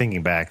I'm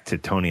thinking back to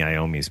Tony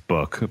Iommi's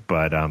book,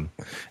 but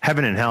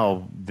Heaven and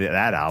Hell,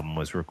 that album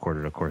was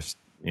recorded, of course,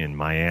 in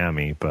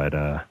Miami, but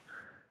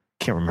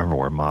can't remember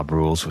where Mob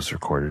Rules was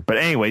recorded. But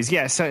anyways,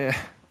 yeah, so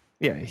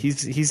yeah,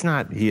 he's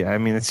not. I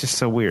mean, it's just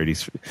so weird.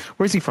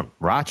 Where's he from?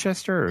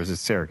 Rochester or is it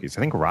Syracuse? I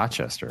think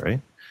Rochester,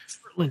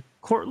 right?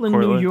 Cortland,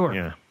 New York.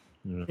 Yeah.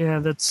 Yeah,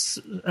 that's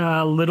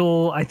a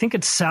little, I think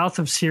it's south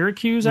of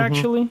Syracuse,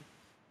 actually.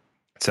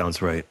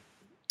 Sounds right.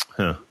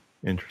 Huh.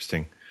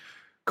 Interesting.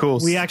 Cool.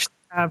 We actually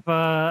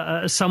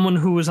have someone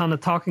who was on the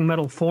Talking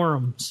Metal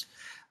forums.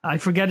 I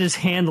forget his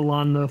handle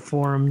on the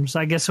forums.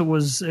 I guess it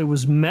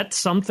was Met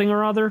something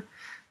or other,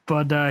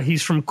 but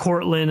he's from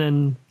Cortland,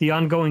 and the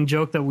ongoing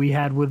joke that we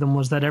had with him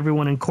was that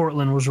everyone in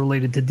Cortland was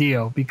related to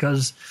Dio,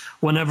 because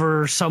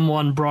whenever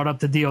someone brought up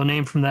the Dio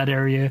name from that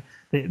area,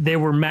 they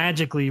were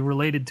magically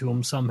related to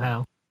him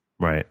somehow.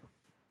 Right.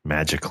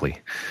 Magically.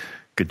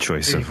 Good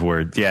choice of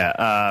word.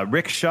 Yeah.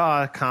 Rick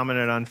Shaw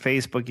commented on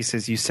Facebook. He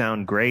says, "You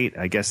sound great.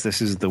 I guess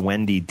this is the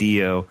Wendy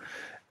Dio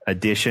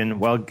edition."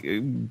 Well,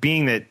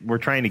 being that we're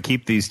trying to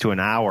keep these to an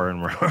hour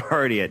and we're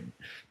already at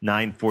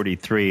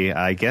 9:43,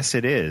 I guess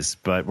it is.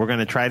 But we're going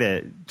to try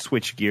to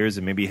switch gears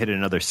and maybe hit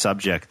another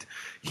subject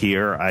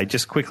here. I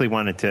just quickly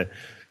wanted to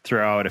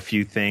throw out a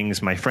few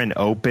things. My friend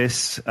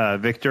Opus,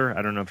 Victor,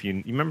 I don't know if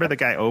you remember the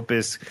guy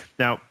Opus.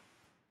 Now,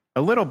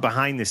 a little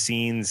behind the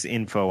scenes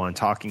info on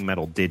Talking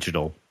Metal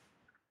Digital.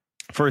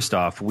 First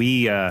off,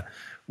 we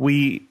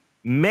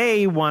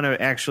may want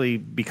to actually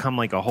become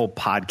like a whole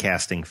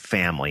podcasting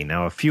family.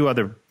 Now, a few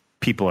other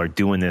people are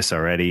doing this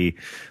already,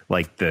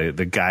 like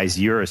the guys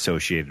you're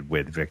associated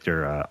with,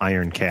 Victor,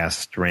 Iron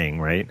Cast Ring,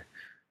 right?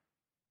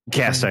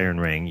 Cast Iron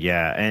Ring,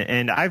 yeah.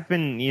 And I've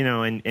been, you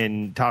know,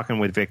 and talking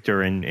with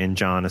Victor and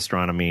John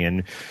Astronomy,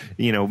 and,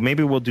 you know,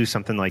 maybe we'll do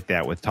something like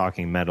that with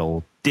Talking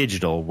Metal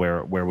Digital,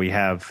 where we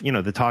have, you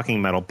know, the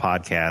Talking Metal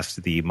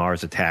podcast, the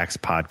Mars Attacks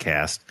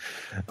podcast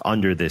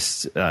under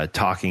this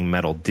Talking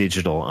Metal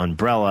Digital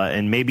umbrella,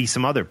 and maybe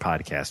some other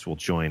podcasts will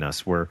join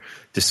us. We're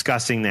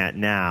discussing that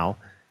now,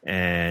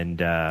 and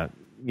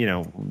you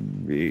know,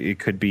 it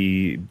could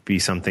be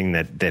something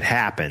that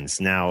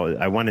happens. Now,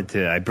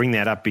 I bring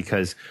that up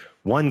because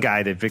one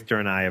guy that Victor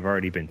and I have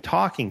already been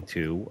talking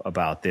to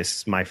about this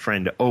is my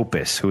friend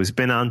Opus, who has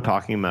been on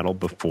Talking Metal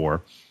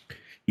before.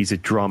 He's a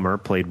drummer,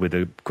 played with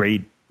a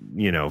great,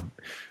 you know,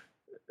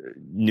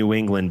 New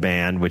England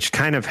band, which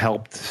kind of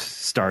helped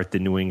start the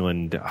New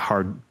England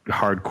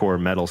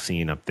hardcore metal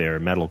scene up there,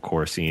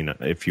 metalcore scene,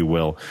 if you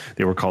will.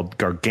 They were called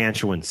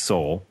Gargantuan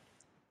Soul.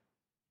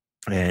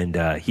 And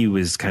he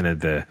was kind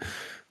of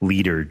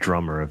leader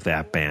drummer of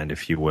that band,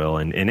 if you will.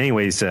 And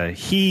anyways,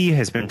 he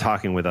has been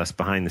talking with us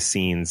behind the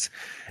scenes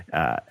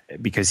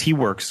because he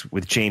works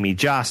with Jamie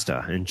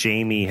Josta, and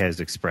Jamie has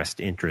expressed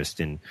interest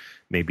in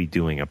maybe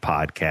doing a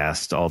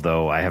podcast,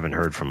 although I haven't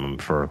heard from him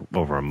for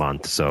over a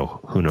month, so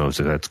who knows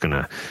if that's going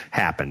to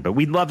happen. But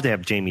we'd love to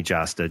have Jamie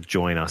Josta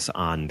join us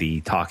on the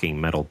Talking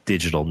Metal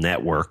Digital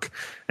Network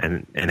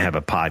and have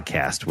a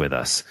podcast with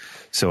us.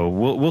 So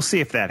we'll see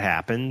if that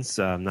happens.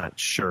 I'm not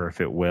sure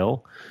if it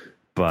will,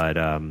 but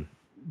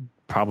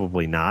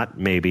probably not.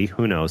 Maybe.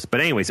 Who knows? But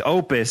anyways,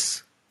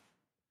 Opus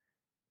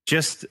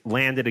just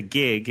landed a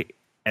gig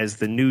as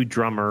the new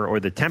drummer, or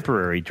the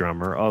temporary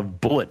drummer,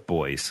 of Bullet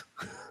Boys.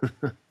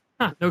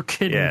 No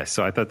kidding. Yeah,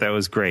 so I thought that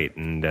was great.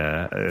 And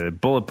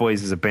Bullet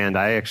Boys is a band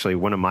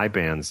one of my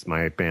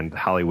band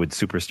Hollywood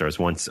Superstars,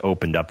 once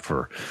opened up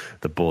for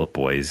the Bullet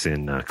Boys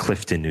in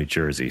Clifton, New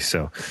Jersey.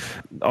 So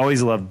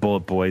always loved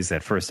Bullet Boys.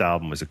 That first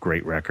album was a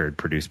great record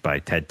produced by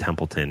Ted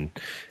Templeton.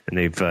 And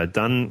they've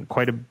done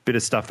quite a bit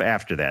of stuff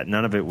after that.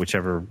 None of it which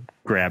ever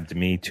grabbed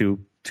me too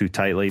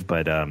tightly,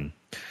 but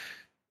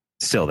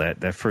still,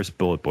 that first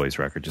Bullet Boys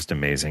record, just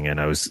amazing. And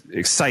I was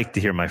psyched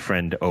to hear my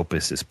friend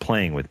Opus is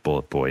playing with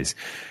Bullet Boys.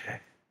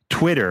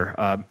 Twitter,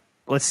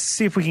 let's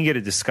see if we can get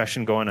a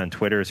discussion going on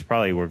Twitter. It's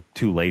probably we're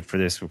too late for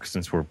this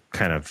since we're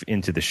kind of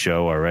into the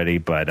show already.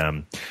 But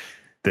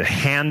the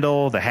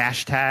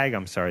hashtag,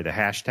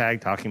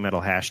 Talking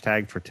Metal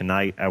hashtag for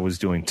tonight, I was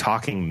doing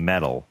Talking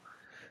Metal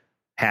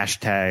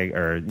hashtag,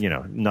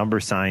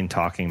 or, #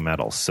 Talking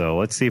Metal. So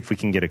let's see if we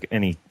can get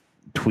any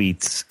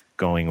tweets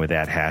going with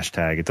that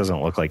hashtag. It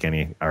doesn't look like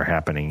any are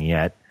happening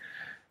yet,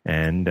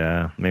 and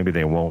maybe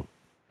they won't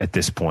at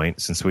this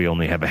point, since we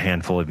only have a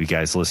handful of you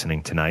guys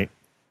listening tonight.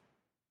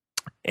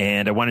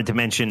 And I wanted to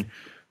mention,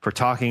 for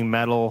Talking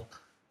Metal,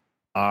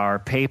 our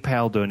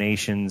PayPal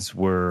donations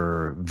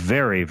were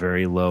very,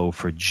 very low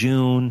for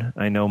June.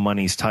 I know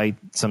money's tight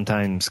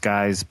sometimes,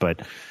 guys,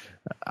 but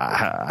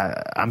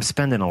I'm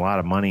spending a lot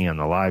of money on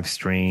the live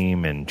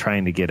stream and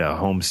trying to get a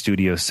home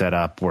studio set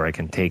up where I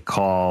can take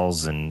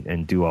calls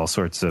and do all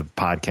sorts of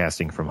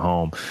podcasting from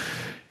home.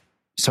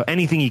 So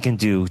anything you can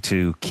do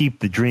to keep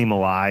the dream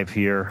alive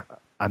here.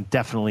 I'm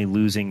definitely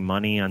losing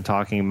money on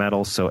Talking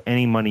Metal, so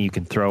any money you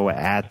can throw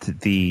at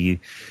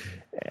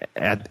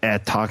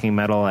Talking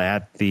Metal,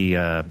 at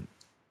the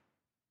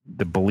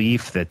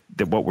belief that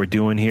what we're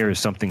doing here is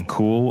something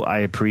cool, I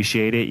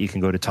appreciate it. You can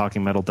go to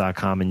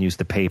talkingmetal.com and use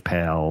the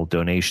PayPal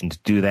donation to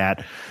do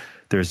that.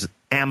 There's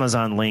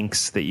Amazon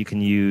links that you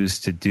can use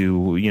to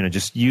do,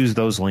 just use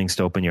those links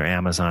to open your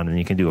Amazon, and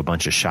you can do a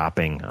bunch of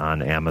shopping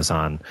on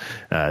Amazon.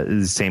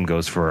 The same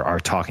goes for our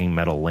Talking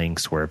Metal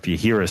links, where if you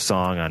hear a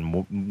song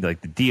on,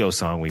 like the Dio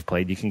song we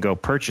played, you can go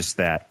purchase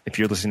that. If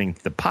you're listening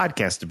to the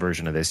podcast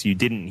version of this, you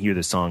didn't hear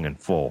the song in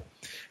full.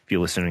 If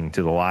you're listening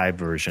to the live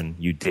version,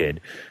 you did.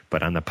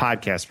 But on the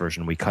podcast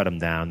version, we cut them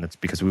down. That's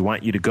because we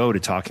want you to go to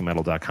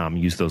talkingmetal.com,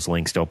 use those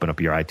links to open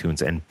up your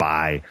iTunes and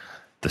buy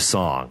the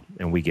song,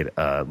 and we get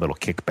a little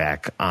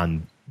kickback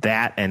on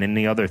that and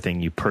any other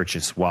thing you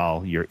purchase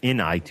while you're in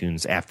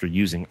iTunes after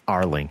using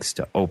our links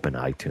to open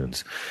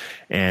iTunes.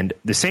 And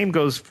the same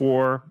goes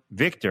for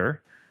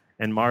Victor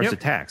and Mars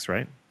Attacks,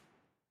 right?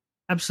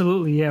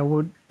 Absolutely, yeah.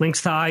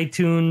 Links to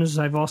iTunes.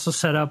 I've also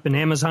set up an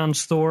Amazon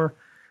store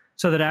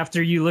so that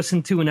after you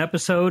listen to an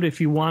episode, if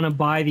you want to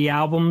buy the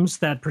albums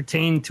that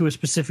pertain to a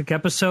specific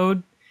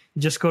episode,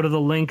 you just go to the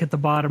link at the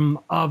bottom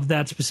of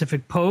that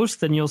specific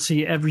post, and you'll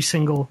see every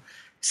single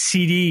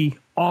CD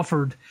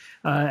offered,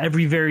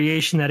 every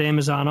variation that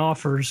Amazon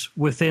offers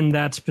within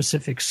that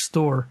specific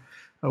store.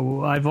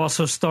 I've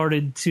also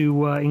started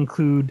to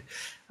include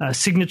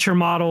signature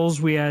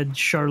models. We had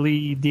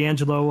Charlie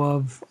D'Angelo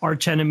of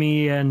Arch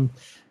Enemy and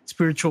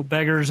Spiritual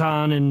Beggars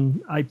on,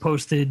 and I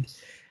posted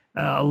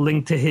a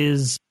link to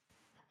his.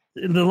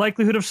 The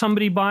likelihood of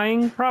somebody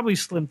buying, probably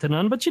slim to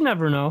none, but you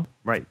never know.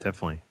 Right,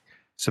 definitely.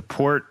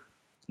 Support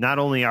not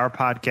only our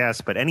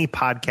podcast, but any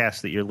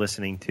podcast that you're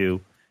listening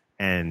to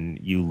and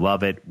you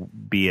love it,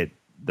 be it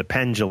the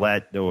Penn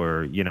Jillette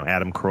or,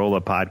 Adam Carolla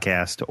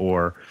podcast,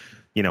 or,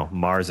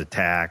 Mars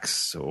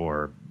Attacks,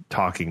 or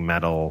Talking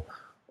Metal,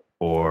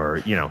 or,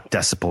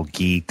 Decibel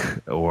Geek,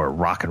 or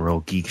Rock and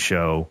Roll Geek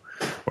Show,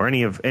 or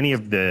any of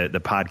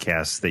the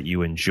podcasts that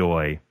you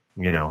enjoy.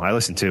 I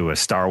listen to a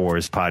Star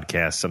Wars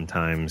podcast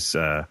sometimes,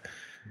 so,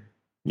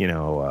 we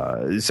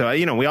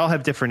all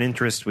have different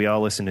interests. We all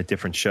listen to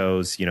different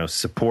shows,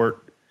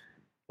 support.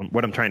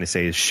 What I'm trying to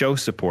say is show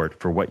support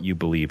for what you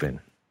believe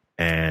in.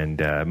 And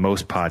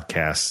most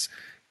podcasts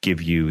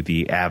give you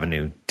the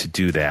avenue to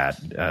do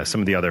that. Some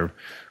of the other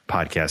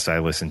podcasts I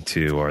listen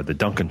to are the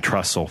Duncan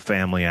Trussell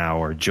Family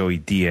Hour, Joey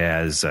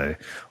Diaz. I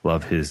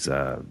love his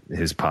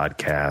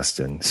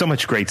podcast, and so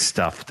much great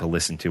stuff to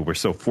listen to. We're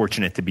so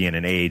fortunate to be in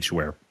an age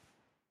where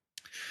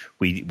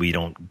we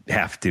don't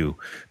have to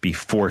be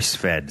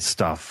force-fed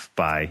stuff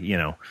by,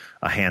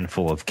 a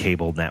handful of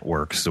cable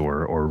networks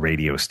or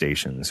radio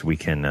stations. We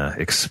can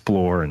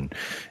explore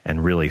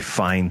and really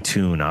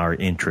fine-tune our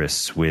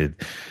interests with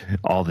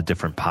all the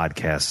different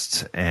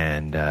podcasts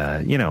and,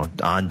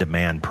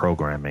 on-demand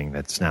programming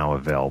that's now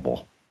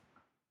available.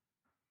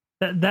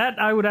 That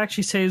I would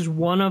actually say is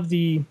one of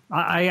the,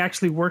 I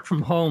actually work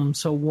from home.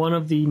 So one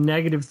of the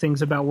negative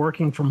things about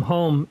working from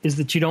home is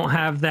that you don't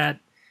have that,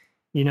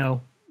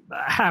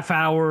 half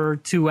hour,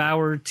 2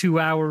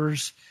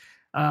 hours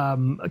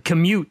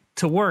commute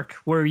to work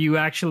where you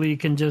actually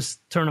can just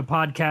turn a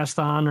podcast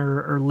on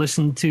or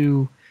listen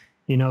to,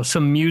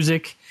 some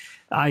music.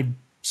 I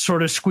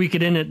sort of squeak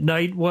it in at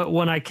night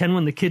when I can,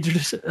 when the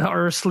kids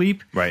are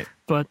asleep. Right.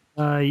 But,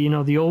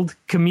 the old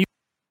commute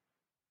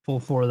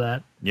for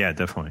that. Yeah,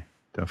 definitely.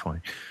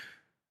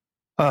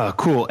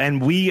 Cool.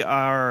 And we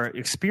are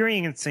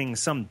experiencing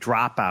some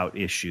dropout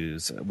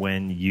issues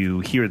when you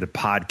hear the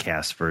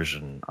podcast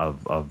version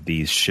of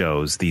these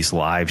shows, these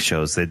live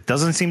shows. That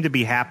doesn't seem to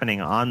be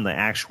happening on the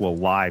actual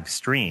live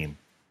stream.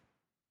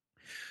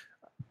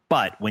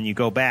 But when you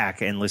go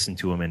back and listen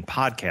to them in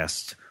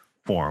podcast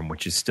form,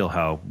 which is still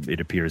how it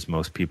appears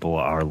most people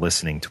are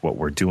listening to what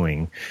we're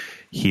doing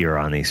here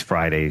on these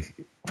Friday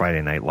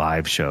night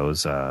live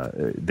shows,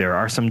 there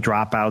are some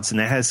dropouts, and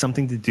that has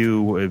something to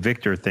do,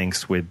 Victor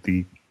thinks, with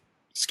the,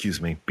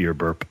 beer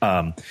burp,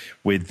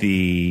 with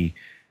the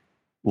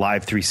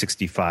Live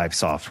 365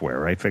 software,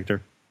 right,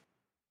 Victor?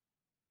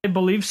 I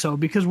believe so,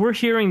 because we're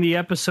hearing the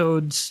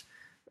episodes,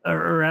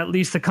 or at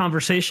least the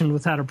conversation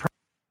without a problem.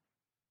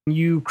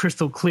 You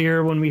crystal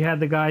clear. When we had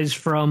the guys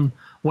from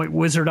White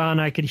Wizard on,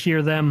 I could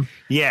hear them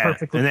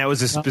perfectly. And that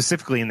was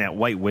specifically in that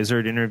White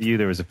Wizard interview.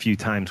 There was a few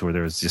times where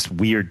there was just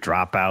weird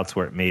dropouts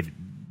where it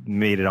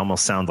made it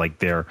almost sound like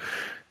their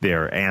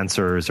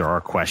answers or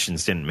our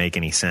questions didn't make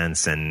any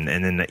sense, and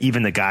then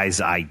even the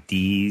guys'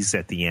 IDs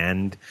at the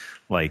end,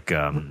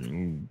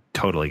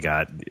 totally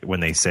got, when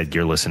they said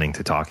you're listening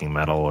to Talking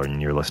Metal or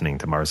you're listening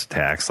to Mars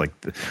Attacks, like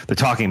the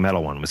Talking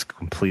Metal one was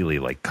completely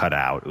cut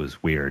out. It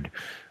was weird.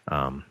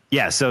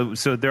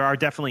 So there are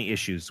definitely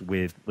issues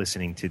with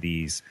listening to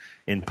these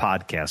in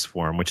podcast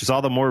form, which is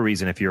all the more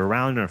reason if you're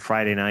around on a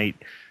Friday night,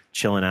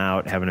 chilling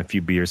out, having a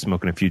few beers,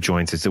 smoking a few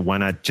joints, so why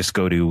not just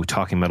go to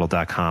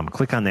talkingmetal.com,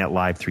 click on that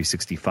Live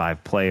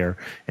 365 player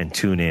and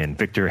tune in.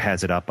 Victor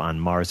has it up on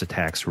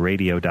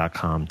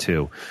MarsAttacksRadio.com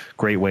too.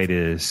 Great way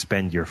to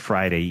spend your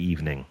Friday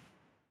evening.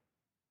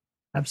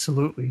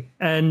 Absolutely.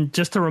 And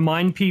just to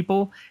remind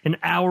people, an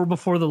hour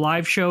before the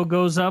live show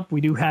goes up, we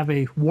do have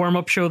a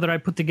warm-up show that I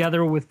put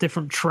together with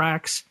different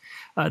tracks.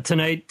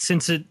 Tonight,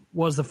 since it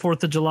was the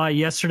 4th of July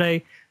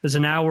yesterday, there's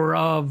an hour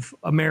of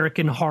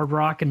American hard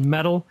rock and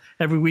metal.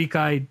 Every week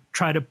I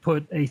try to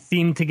put a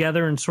theme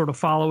together and sort of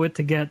follow it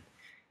to get,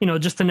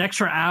 just an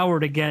extra hour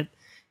to get,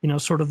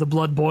 sort of the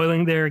blood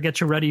boiling there, get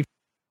you ready for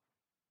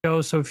the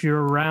show. So if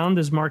you're around,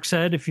 as Mark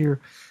said, if you're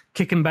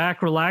kicking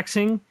back,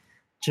 relaxing,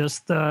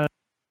 just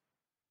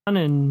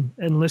and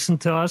listen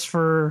to us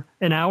for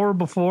an hour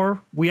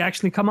before we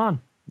actually come on.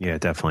 Yeah,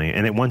 definitely.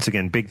 And then once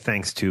again, big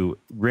thanks to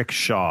Rick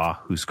Shaw,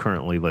 who's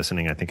currently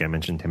listening. I think I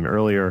mentioned him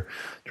earlier.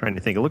 Trying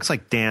to think. It looks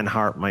like Dan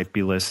Hart might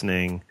be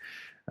listening.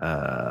 Who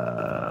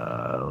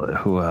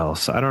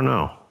else? I don't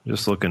know.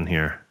 Just looking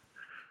here.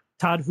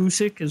 Todd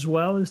Husick as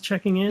well is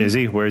checking in. Is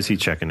he? Where is he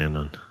checking in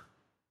on?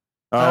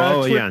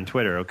 Yeah, on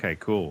Twitter. Okay,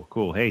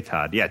 cool. Hey,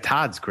 Todd. Yeah,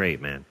 Todd's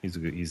great, man. He's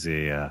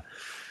a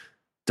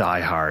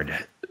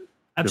diehard,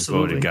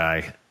 devoted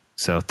guy.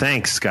 So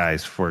thanks,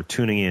 guys, for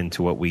tuning in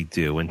to what we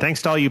do. And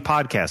thanks to all you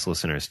podcast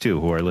listeners, too,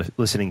 who are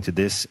listening to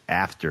this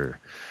after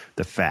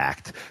the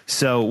fact.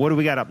 So what do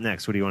we got up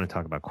next? What do you want to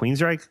talk about?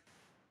 Queensryche?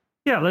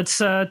 Yeah, let's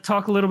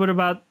talk a little bit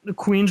about the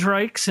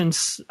Queensryche,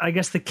 since I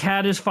guess the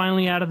cat is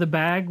finally out of the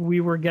bag. We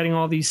were getting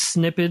all these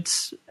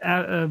snippets,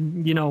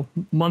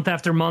 month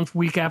after month,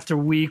 week after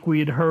week. We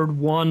had heard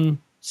one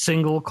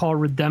single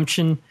called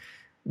Redemption,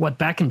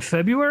 back in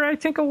February, I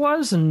think it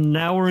was? And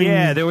now we're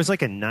in... there was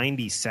like a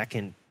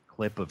 90-second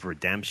clip of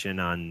Redemption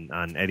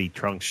on Eddie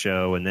Trunk's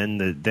show, and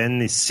then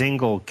the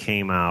single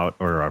came out,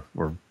 or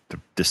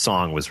the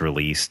song was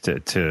released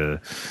to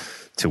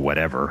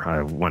whatever,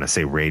 I want to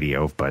say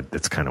radio, but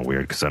that's kind of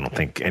weird because I don't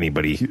think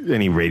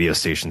any radio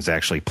stations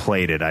actually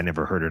played it. I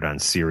never heard it on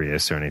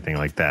Sirius or anything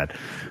like that.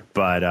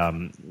 But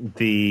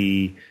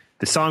the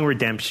song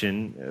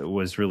Redemption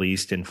was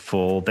released in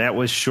full. That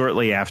was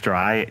shortly after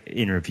I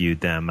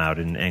interviewed them out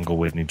in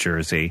Englewood, New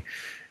Jersey,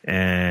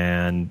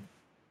 and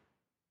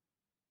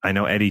I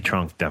know Eddie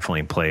Trunk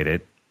definitely played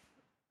it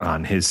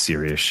on his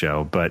Sirius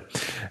show, but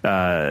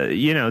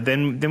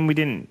then we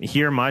didn't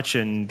hear much,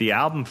 and the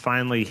album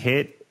finally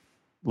hit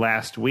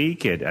last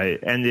week. It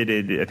ended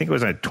at, I think it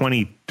was at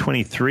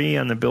 2023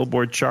 on the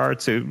Billboard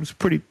charts. It was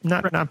pretty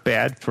not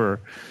bad for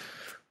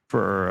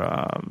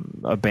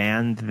a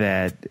band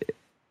that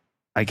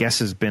I guess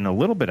has been a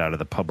little bit out of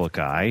the public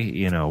eye,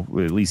 at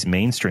least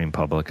mainstream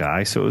public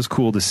eye. So it was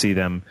cool to see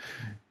them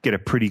get a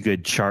pretty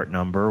good chart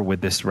number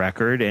with this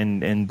record.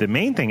 And the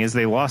main thing is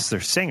they lost their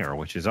singer,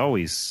 which is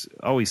always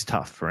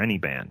tough for any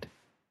band.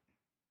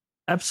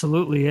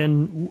 Absolutely.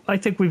 And I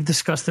think we've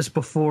discussed this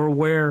before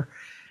where,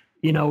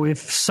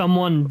 if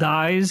someone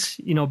dies,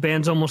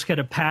 bands almost get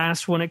a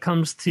pass when it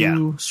comes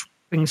to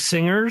swapping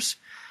singers.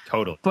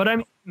 Totally.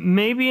 But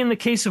maybe in the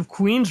case of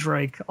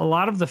Queensryche, a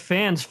lot of the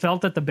fans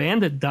felt that the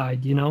band had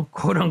died,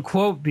 quote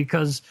unquote,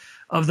 because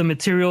of the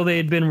material they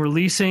had been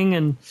releasing.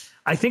 And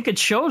I think it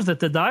shows that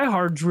the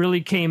diehards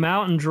really came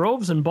out in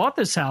droves and bought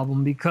this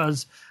album,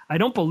 because I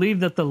don't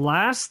believe that the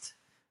last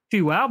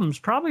few albums,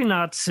 probably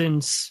not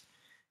since,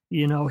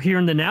 Here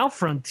in the Now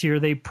Frontier,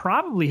 they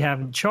probably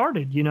haven't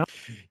charted,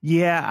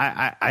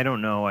 Yeah, I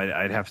don't know.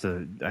 I'd have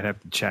to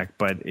check,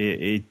 but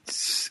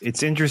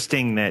it's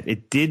interesting that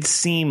it did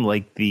seem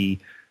like the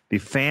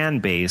fan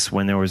base,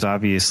 when there was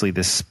obviously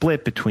the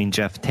split between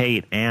Jeff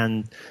Tate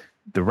and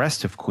the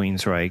rest of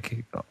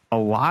Queensryche, a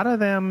lot of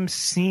them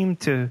seem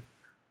to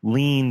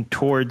lean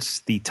towards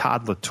the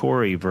Todd La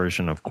Torre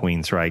version of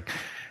Queensryche.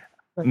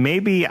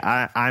 Maybe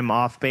I'm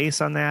off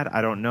base on that.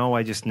 I don't know.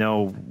 I just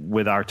know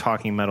with our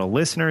Talking Metal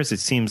listeners, it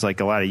seems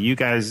like a lot of you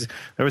guys,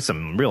 there was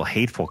some real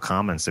hateful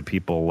comments that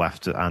people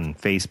left on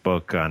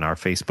Facebook, on our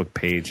Facebook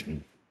page,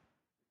 and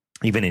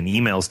even in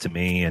emails to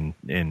me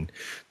and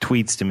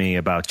tweets to me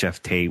about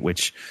Jeff Tate,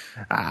 which,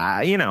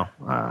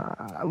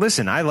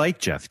 listen, I like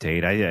Jeff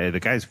Tate. The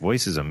guy's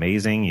voice is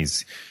amazing.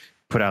 He's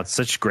put out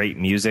such great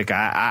music.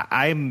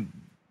 I'm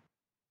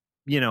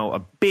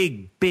a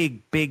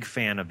big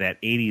fan of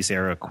that 80s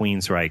era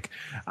Queensryche.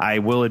 I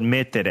will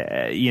admit that,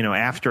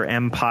 after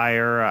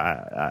Empire,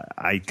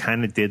 I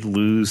kind of did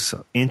lose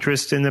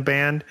interest in the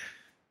band.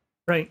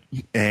 Right.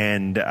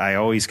 And I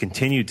always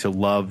continued to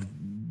love,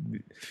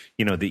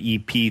 the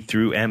EP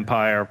through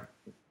Empire.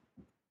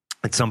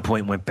 At some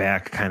point went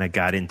back, kind of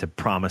got into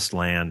Promised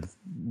Land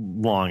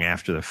long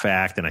after the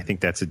fact. And I think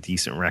that's a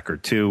decent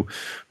record too.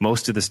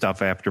 Most of the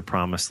stuff after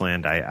Promised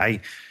Land,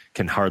 I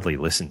can hardly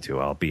listen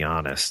to, I'll be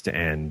honest.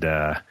 And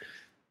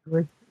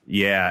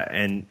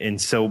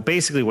and so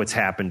basically what's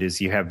happened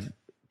is you have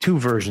two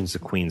versions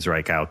of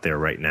Queensryche out there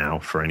right now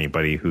for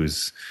anybody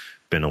who's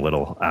been a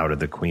little out of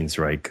the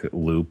Queensryche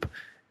loop,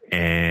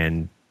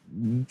 and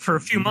for a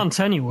few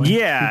months anyway.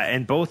 Yeah,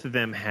 and both of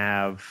them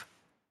have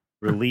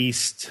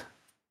released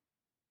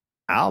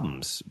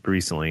albums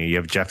recently. You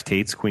have Jeff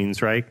Tate's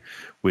Queensryche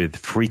with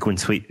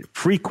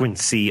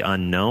Frequency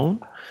Unknown,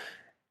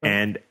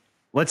 and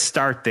let's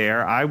start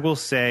there. I will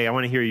say, I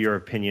want to hear your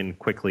opinion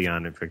quickly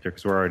on it, Victor,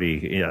 because we're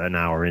already an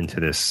hour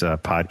into this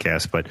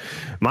podcast. But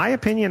my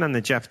opinion on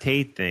the Jeff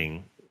Tate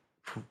thing,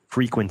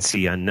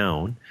 Frequency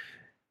Unknown,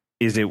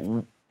 is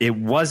it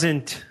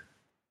wasn't,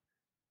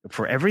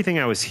 for everything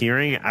I was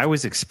hearing, I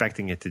was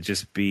expecting it to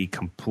just be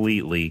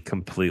completely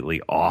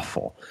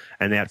awful.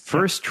 And that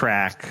first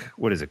track,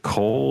 what is it,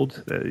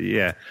 Cold?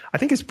 I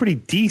think it's pretty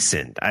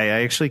decent. I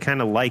actually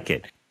kind of like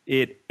it.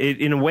 It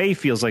in a way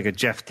feels like a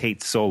Jeff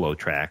Tate solo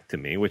track to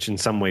me, which in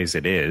some ways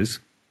it is,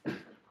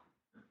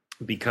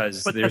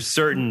 because there's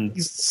certain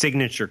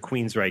signature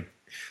Queensryche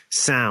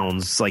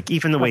sounds, like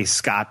even the way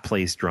Scott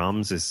plays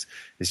drums is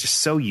just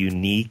so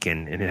unique,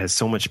 and it has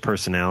so much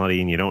personality,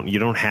 and you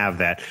don't have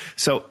that.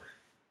 So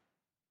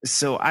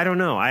I don't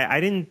know.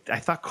 I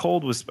thought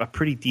Cold was a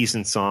pretty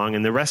decent song,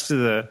 and the rest of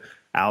the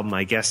album,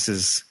 I guess,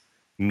 is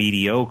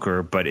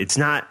mediocre, but it's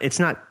not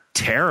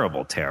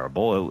terrible,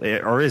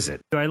 or is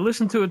it? I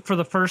listened to it for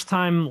the first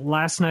time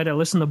last night. I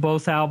listened to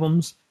both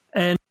albums,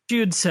 and you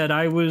had said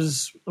I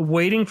was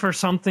waiting for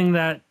something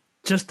that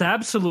just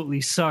absolutely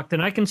sucked.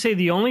 And I can say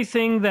the only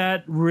thing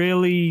that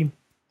really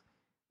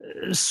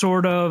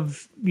sort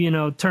of,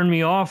 turned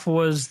me off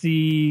was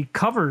the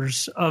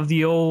covers of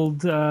the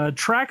old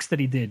tracks that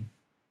he did.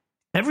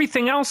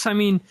 Everything else, I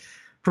mean,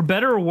 for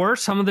better or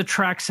worse, some of the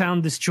tracks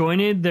sound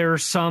disjointed. There are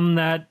some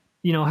that,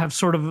 have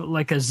sort of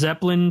like a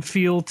Zeppelin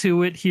feel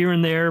to it here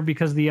and there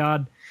because of the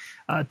odd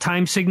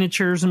time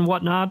signatures and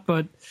whatnot.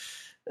 But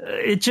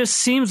it just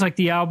seems like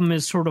the album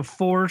is sort of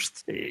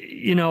forced.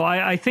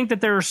 I think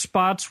that there are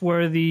spots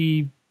where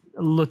the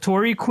La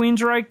Torre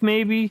Queensryche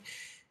maybe,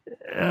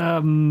 I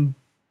don't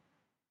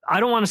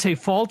want to say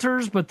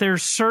falters, but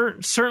there's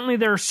certainly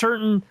there are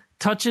certain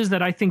touches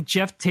that I think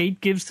Jeff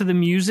Tate gives to the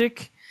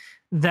music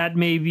that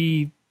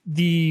maybe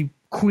the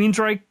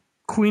Queensryche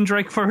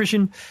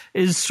version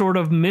is sort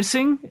of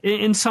missing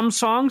in some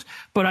songs.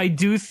 But I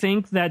do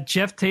think that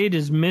Jeff Tate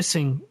is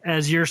missing,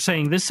 as you're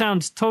saying. This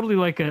sounds totally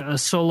like a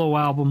solo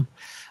album.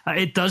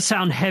 It does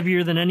sound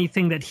heavier than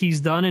anything that he's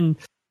done. And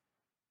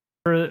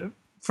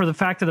for the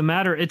fact of the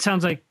matter, it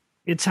sounds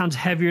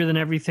heavier than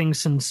everything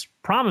since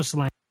Promised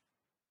Land.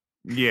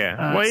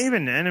 Yeah.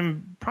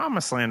 And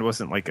Promised Land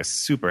wasn't like a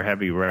super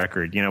heavy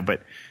record,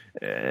 but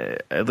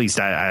at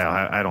least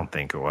I don't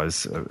think it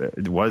was.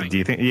 It was. Do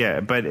you think? Yeah,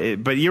 but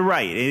you're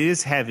right. It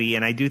is heavy,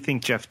 and I do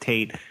think Jeff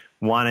Tate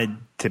wanted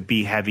to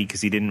be heavy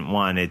because he didn't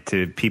want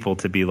people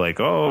to be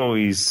like, oh,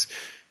 he's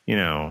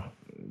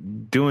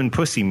doing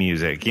pussy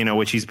music,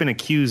 which he's been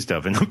accused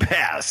of in the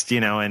past,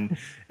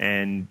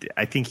 and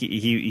I think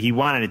he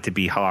wanted it to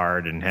be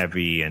hard and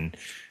heavy and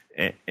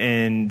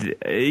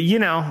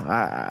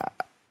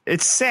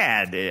it's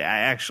sad,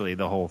 actually,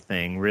 the whole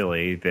thing,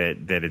 really,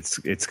 that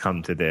it's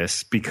come to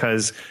this,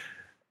 because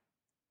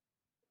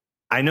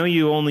I know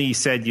you only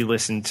said you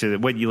listened to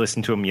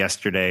him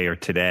yesterday or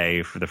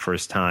today for the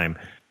first time,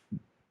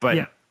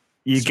 but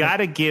you got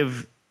to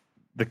give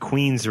the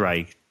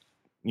Queensryche,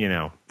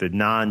 the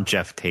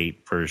non-Jeff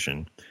Tate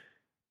version,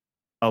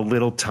 a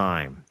little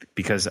time,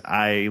 because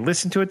I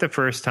listened to it the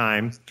first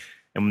time,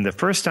 and the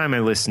first time I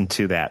listened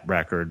to that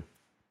record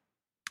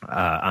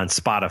on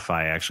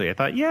Spotify, actually, I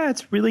thought,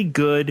 it's really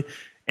good,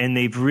 and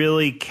they've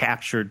really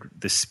captured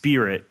the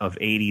spirit of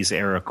 80s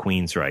era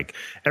Queensryche.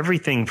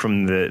 Everything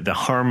from the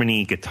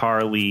harmony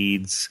guitar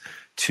leads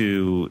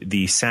to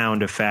the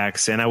sound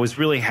effects, and I was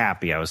really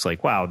happy. I was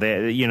like, wow,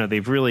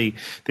 they've really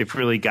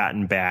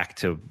gotten back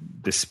to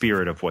the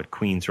spirit of what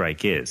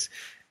Queensryche is.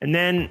 And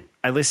then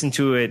I listened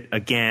to it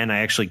again. I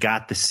actually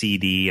got the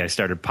CD. I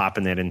started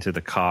popping that into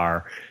the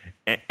car,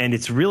 and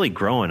it's really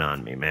growing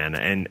on me, man.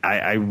 And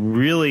I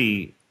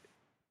really,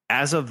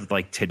 as of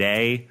like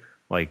today,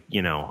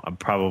 I'm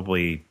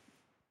probably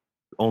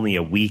only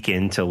a week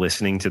into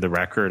listening to the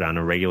record on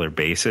a regular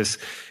basis.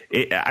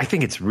 I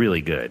think it's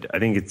really good. I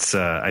think it's.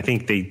 I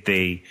think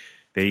they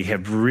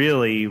have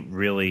really,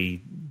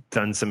 really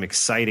done some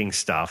exciting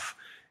stuff.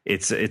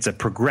 It's a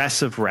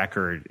progressive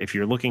record. If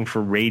you're looking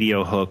for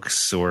radio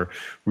hooks or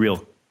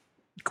real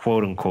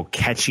quote unquote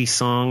catchy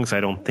songs,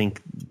 I don't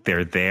think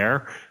they're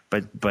there.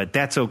 But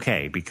that's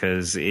okay,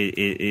 because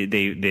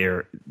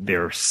they're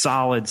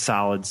solid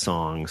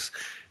songs.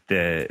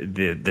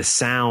 The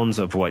sounds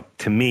of what,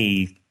 to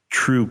me,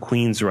 true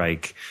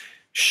Queensryche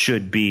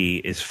should be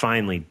is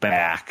finally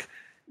back.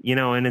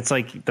 And it's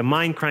like the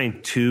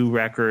Mindcrime 2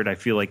 record, I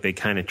feel like they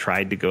kind of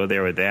tried to go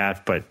there with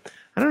that, but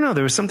I don't know,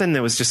 there was something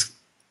that was just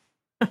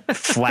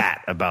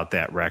flat about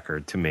that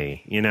record to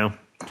me,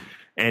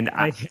 And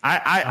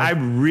I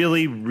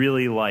really,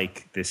 really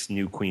like this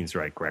new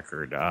Queensryche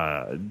record,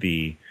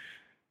 the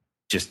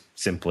just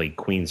simply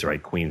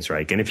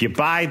Queensryche. And if you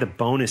buy the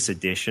bonus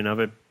edition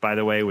of it, by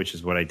the way, which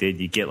is what I did,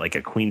 you get like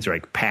a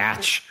Queensryche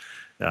patch,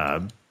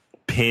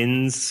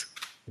 pins.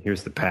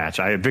 Here's the patch.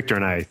 Victor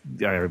and I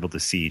are able to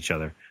see each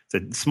other. It's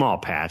a small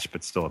patch,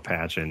 but still a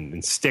patch,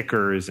 and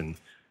stickers and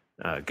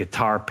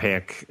guitar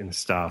pick and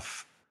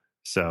stuff.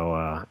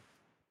 So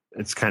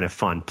it's kind of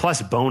fun.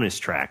 Plus bonus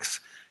tracks.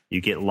 You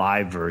get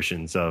live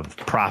versions of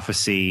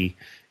Prophecy,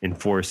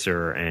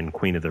 Enforcer, and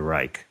Queen of the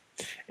Reich.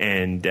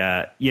 And,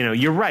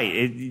 you're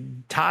right.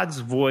 Todd's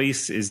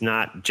voice is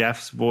not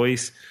Jeff's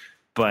voice,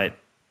 but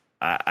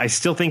I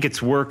still think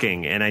it's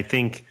working. And I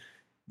think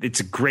it's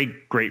a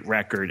great, great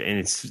record. And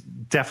it's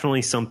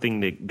definitely something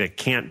that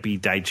can't be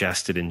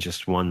digested in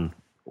just one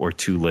or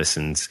two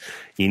listens.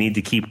 You need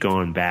to keep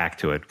going back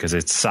to it because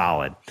it's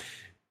solid.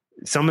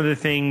 Some of the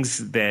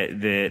things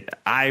that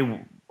I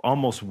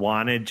almost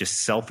wanted,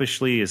 just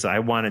selfishly, is I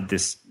wanted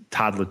this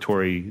Todd La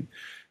Torre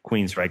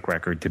Queensryche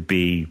record to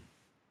be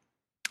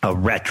a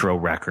retro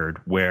record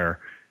where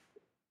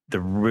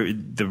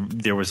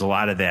there was a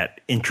lot of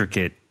that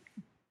intricate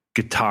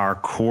guitar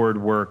chord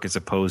work as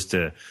opposed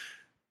to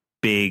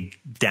big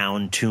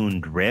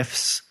down-tuned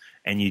riffs.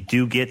 And you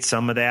do get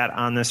some of that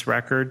on this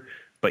record,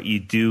 but you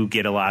do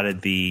get a lot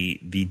of the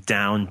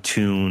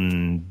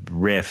down-tuned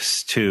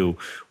riffs too,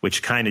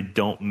 which kind of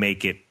don't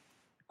make it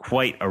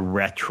quite a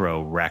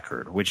retro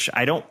record, which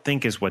I don't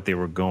think is what they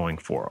were going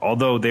for.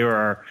 Although there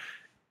are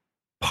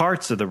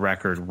parts of the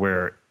record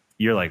where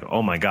you're like,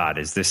 oh my God,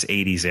 is this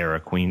 80s era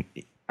Queen?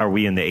 Are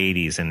we in the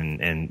 80s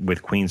and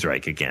with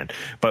Queensryche again?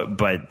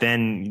 But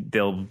then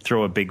they'll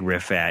throw a big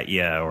riff at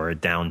you or a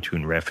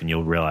down-tuned riff, and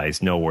you'll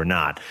realize, no, we're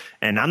not.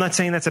 And I'm not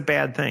saying that's a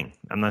bad thing.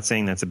 I'm just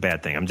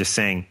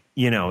saying,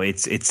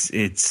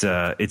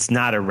 it's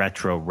not a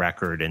retro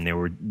record, and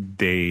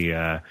they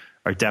are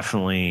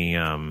definitely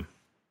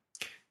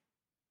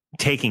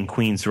taking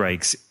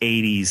Queensryche's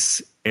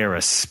 80s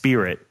era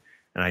spirit,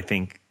 and I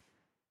think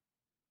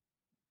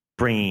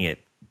bringing it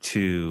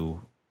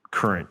to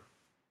current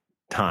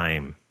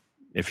time,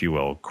 if you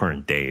will,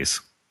 current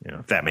days,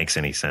 if that makes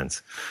any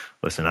sense.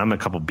 Listen, I'm a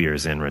couple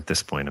beers in at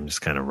this point. I'm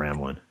just kind of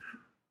rambling.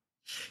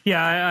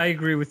 Yeah, I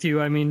agree with you.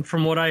 I mean,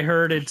 from what I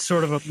heard, it's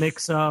sort of a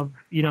mix of,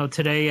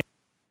 today,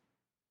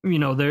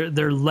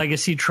 their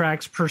legacy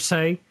tracks per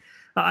se.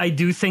 I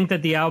do think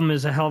that the album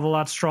is a hell of a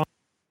lot stronger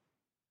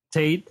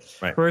than Tate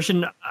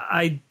version.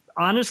 I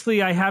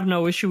have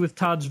no issue with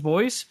Todd's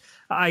voice.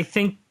 I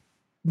think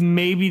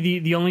maybe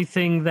the only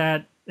thing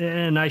that,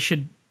 and I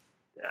should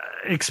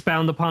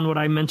expound upon what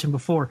I mentioned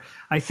before,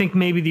 I think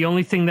maybe the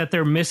only thing that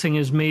they're missing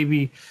is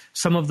maybe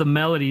some of the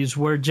melodies,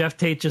 where Jeff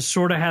Tate just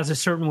sort of has a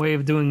certain way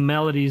of doing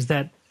melodies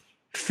that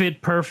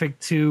fit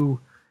perfect to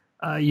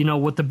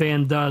what the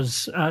band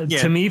does.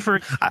 To me, for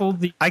example,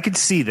 I could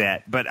see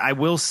that, but I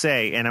will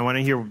say, and I want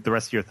to hear the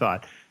rest of your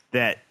thought,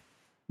 that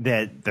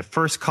the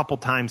first couple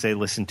times I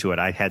listened to it,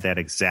 I had that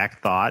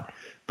exact thought,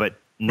 but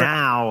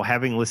now,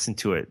 having listened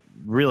to it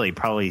really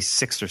probably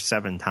 6 or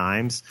 7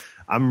 times,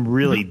 I'm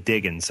really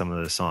digging some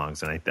of the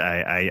songs, and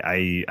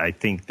I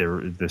think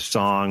the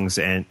songs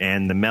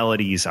and the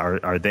melodies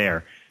are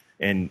there.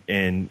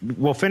 And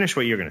we'll finish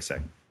what you're going to say.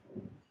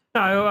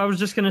 I was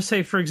just going to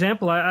say, for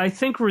example, I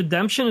think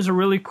Redemption is a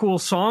really cool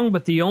song,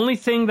 but the only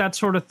thing that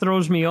sort of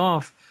throws me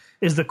off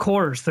is the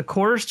chorus. The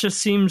chorus just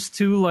seems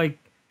too like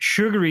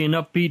sugary and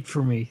upbeat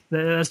for me.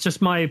 That's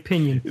just my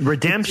opinion.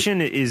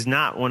 Redemption is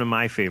not one of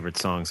my favorite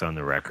songs on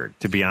the record,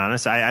 to be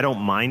honest. I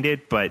don't mind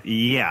it, but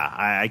yeah,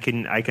 I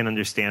can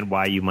understand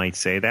why you might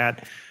say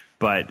that.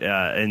 But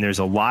and there's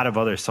a lot of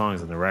other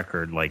songs on the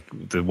record, like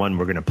the one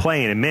we're going to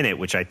play in a minute,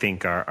 which I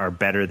think are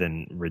better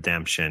than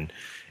Redemption.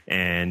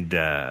 And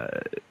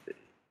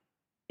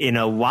in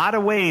a lot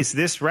of ways,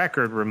 this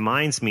record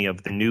reminds me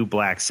of the new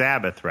Black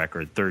Sabbath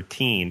record,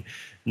 13.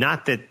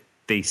 Not that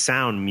they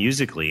sound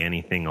musically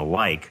anything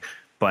alike,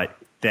 but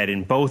that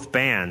in both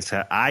bands,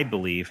 I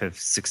believe, have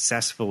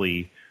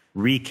successfully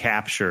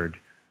recaptured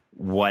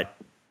what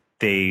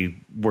they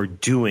were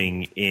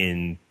doing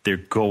in their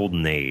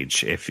golden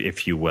age,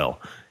 if you will.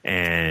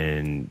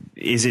 And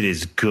is it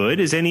as good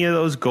as any of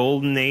those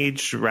golden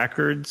age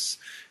records?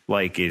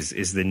 Like,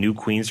 is the new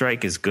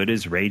Queensryche as good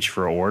as Rage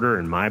for Order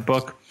in my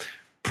book?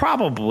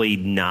 Probably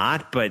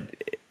not, but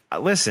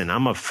listen,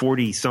 I'm a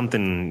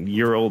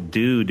 40-something-year-old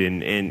dude,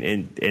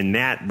 and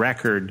that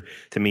record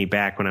to me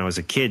back when I was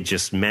a kid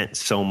just meant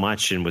so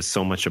much and was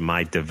so much of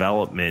my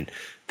development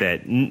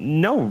that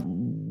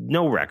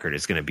no record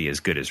is going to be as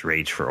good as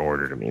Rage for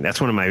Order to me. That's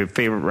one of my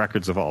favorite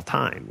records of all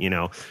time, you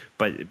know.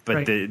 But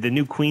right. the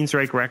new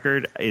Queensryche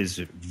record is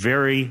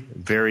very,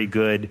 very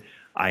good.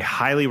 I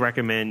highly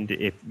recommend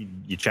if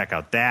you check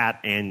out that,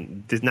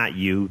 and not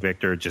you,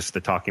 Victor, just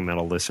the Talking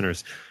Metal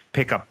listeners,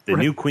 pick up the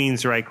new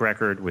Queensryche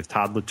record with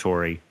Todd La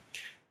Torre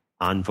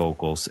on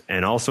vocals,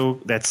 and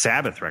also that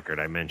Sabbath record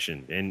I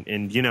mentioned.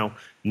 And you know,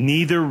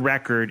 neither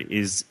record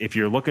is, if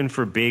you're looking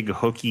for big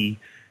hooky,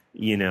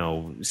 you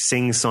know,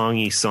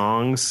 sing-songy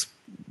songs,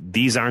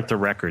 these aren't the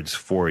records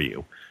for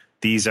you.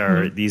 These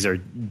are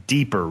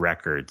deeper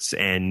records,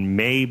 and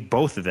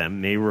both of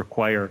them may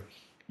require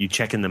you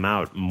checking them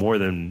out more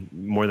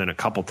than a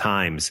couple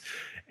times.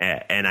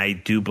 And I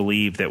do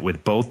believe that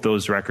with both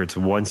those records,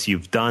 once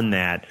you've done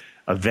that,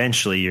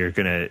 eventually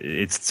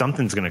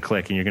something's gonna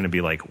click, and you're gonna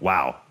be like,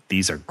 wow,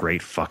 these are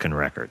great fucking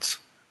records.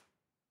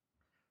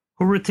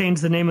 Who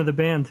retains the name of the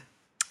band?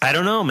 I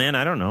don't know, man.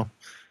 I don't know.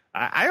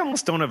 I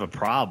almost don't have a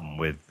problem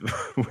with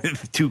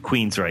two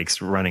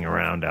Queensryches running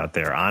around out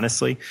there,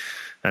 honestly.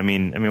 I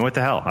mean, what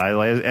the hell?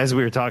 As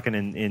we were talking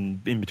in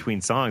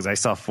between songs, I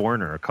saw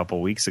Foreigner a couple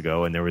weeks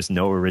ago, and there was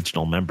no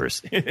original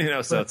members. You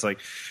know, so it's like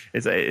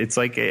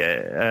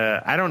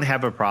I don't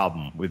have a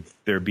problem with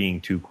there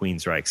being two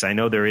Queensryches. I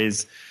know there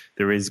is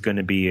going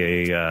to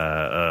be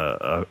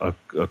a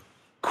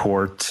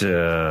court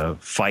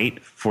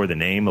fight for the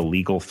name, a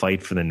legal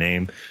fight for the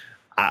name.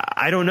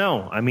 I don't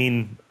know. I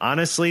mean,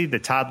 honestly, the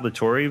Todd La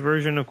Torre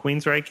version of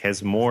Queensryche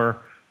has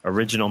more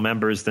original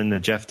members than the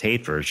Jeff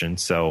Tate version,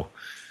 so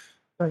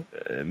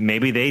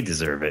maybe they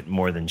deserve it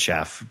more than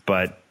Jeff.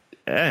 But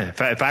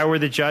if I were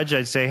the judge,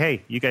 I'd say,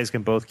 hey, you guys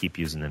can both keep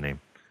using the name.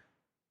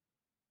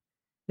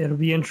 It'll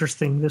be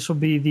interesting. This will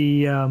be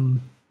the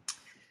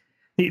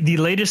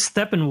latest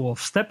Steppenwolf.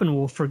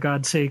 Steppenwolf, for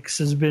God's sakes,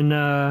 has been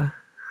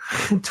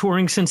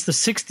touring since the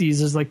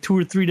 60s as like 2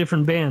 or 3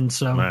 different bands.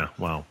 So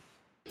wow.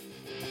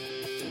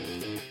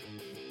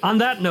 On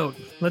that note,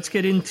 let's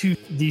get into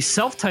the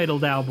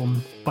self-titled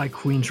album by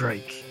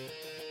Queensryche.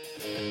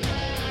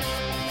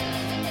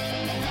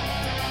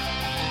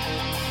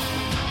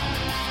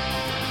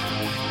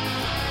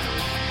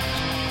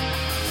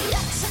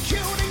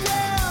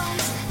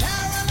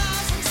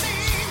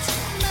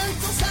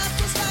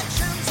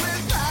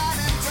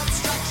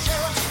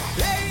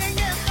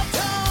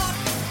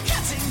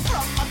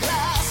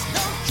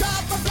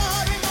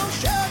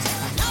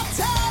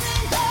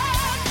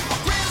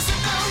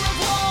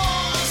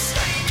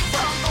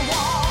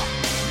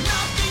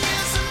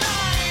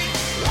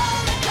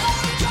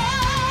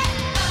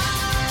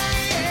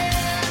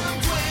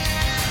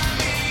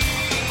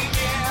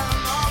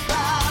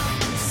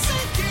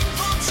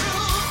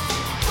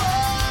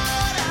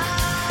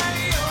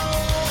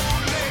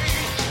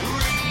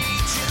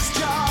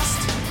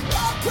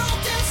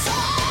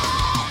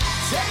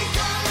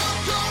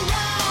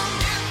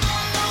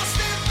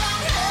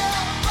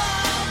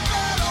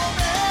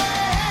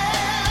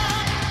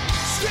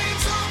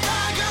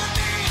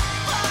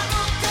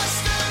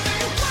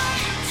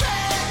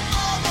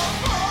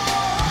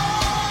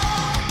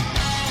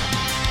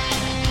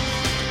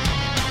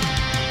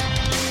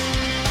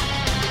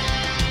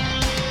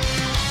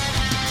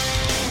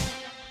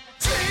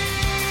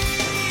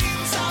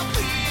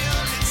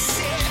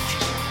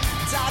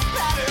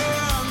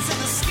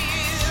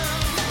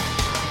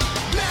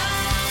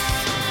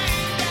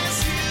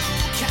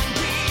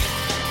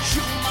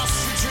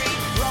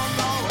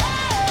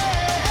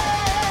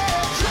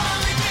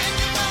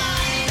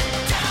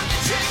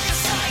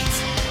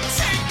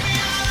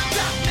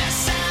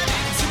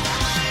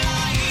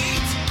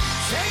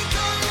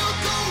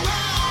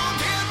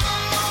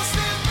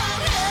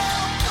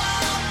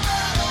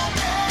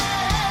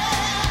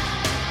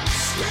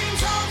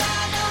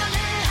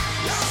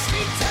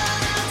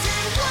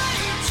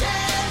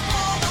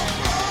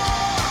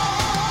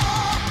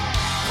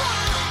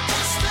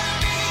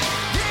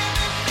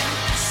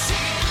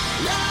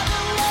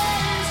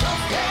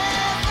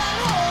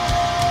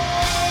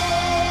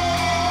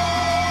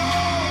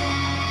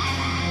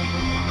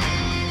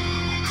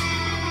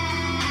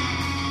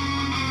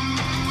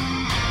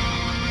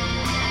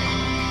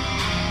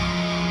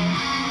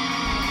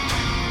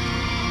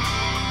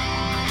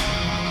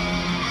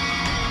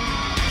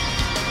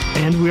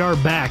 And we are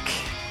back.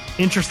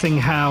 Interesting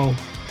how,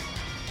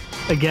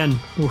 again,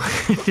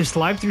 this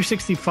Live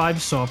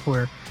 365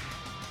 software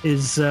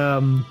is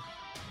can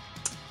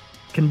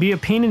be a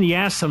pain in the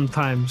ass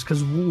sometimes,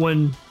 because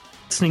when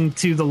listening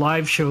to the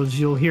live shows,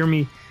 you'll hear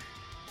me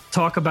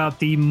talk about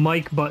the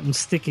mic button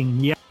sticking.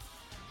 Yeah,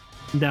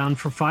 down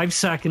for 5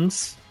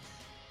 seconds.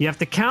 You have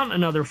to count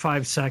another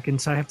 5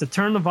 seconds. I have to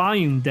turn the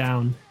volume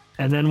down.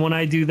 And then when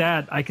I do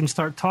that, I can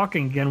start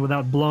talking again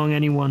without blowing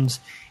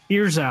anyone's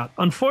ears out.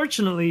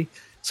 Unfortunately,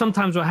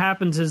 sometimes what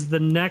happens is the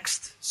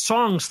next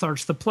song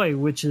starts to play,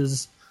 which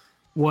is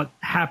what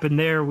happened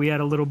there. We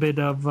had a little bit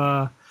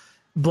of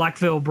Black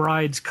Veil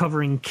Brides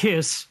covering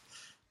Kiss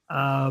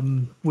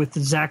with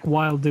Zakk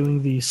Wylde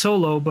doing the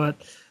solo. But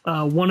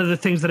one of the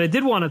things that I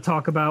did want to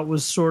talk about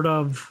was sort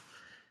of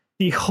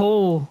the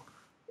whole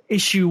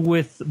issue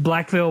with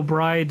Black Veil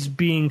Brides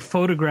being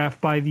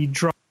photographed by the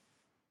drum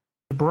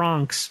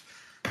Bronx,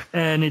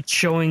 and it's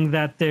showing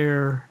that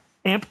their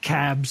amp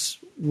cabs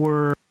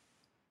were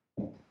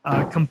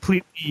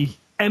completely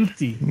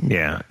empty.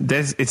 Yeah,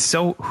 it's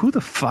so, who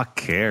the fuck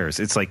cares?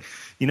 It's like,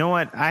 you know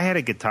what? I had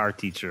a guitar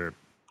teacher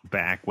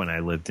back when I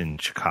lived in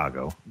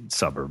Chicago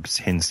suburbs,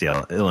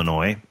 Hinsdale,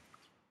 Illinois.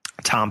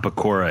 Tom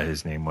Pecora,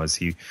 his name was.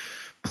 He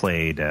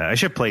played. I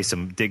should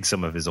dig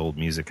some of his old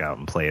music out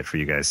and play it for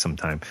you guys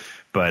sometime.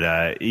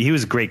 But he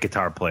was a great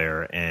guitar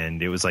player,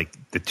 and it was like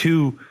the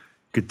two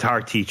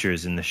guitar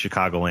teachers in the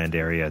Chicagoland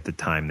area at the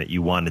time that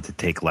you wanted to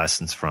take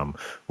lessons from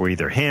were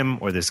either him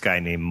or this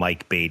guy named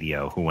Mike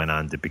Badio, who went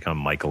on to become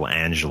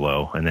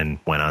Michelangelo and then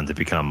went on to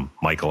become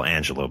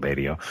Michelangelo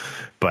Badio.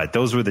 But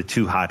those were the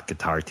two hot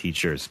guitar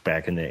teachers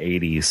back in the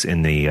 80s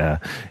in the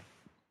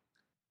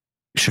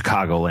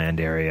Chicagoland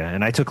area.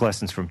 And I took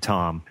lessons from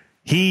Tom.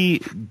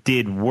 He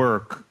did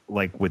work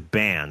like with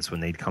bands when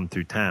they'd come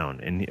through town.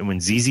 And when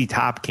ZZ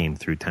Top came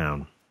through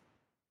town,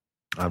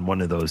 on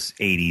one of those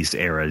 80s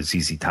era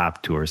ZZ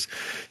Top tours,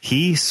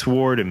 he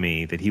swore to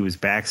me that he was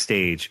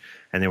backstage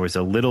and there was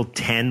a little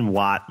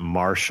 10-watt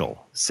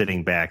Marshall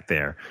sitting back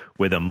there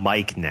with a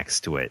mic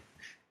next to it.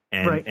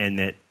 And, right. And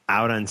that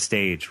out on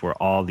stage were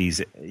all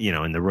these,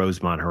 in the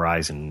Rosemont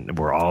Horizon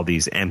were all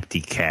these empty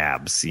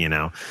cabs,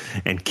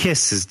 and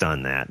Kiss has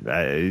done that.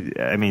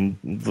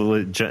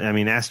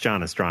 Ask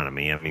John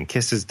Astronomy.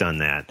 Kiss has done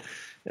that,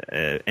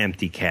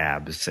 empty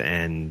cabs,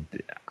 and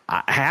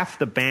half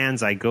the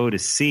bands I go to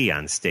see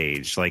on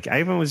stage, like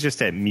I even was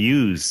just at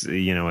Muse,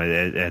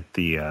 at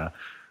the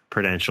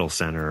Prudential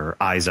Center or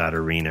Izod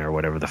Arena or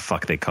whatever the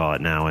fuck they call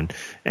it now,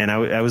 and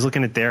I was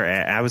looking at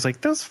I was like,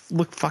 those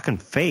look fucking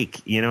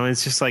fake,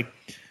 it's just like,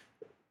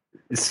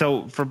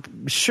 so for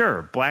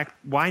sure, Black,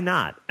 why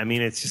not?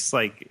 It's just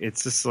like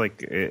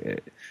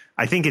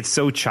I think it's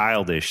so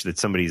childish that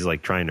somebody's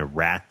like trying to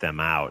rat them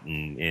out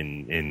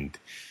and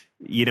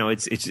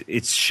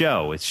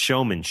it's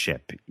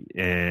showmanship,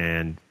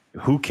 and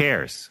who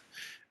cares?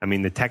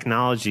 The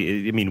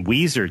technology.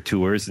 Weezer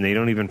tours, and they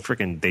don't even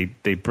freaking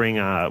they bring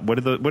what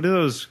are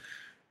those?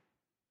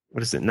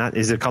 What is it? Not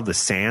is it called the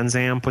Sans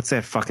amp? What's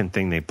that fucking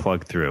thing they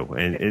plug through?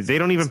 And they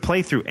don't even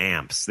play through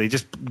amps. They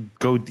just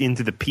go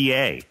into the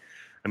PA.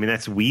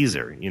 That's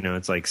Weezer.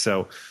 It's like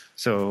so.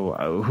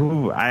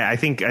 Who I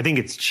think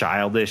it's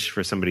childish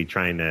for somebody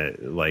trying to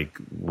like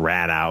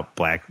rat out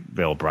Black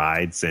Veil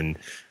Brides, and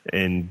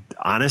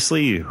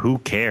honestly, who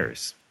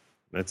cares?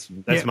 That's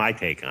my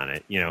take on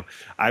it.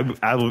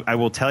 I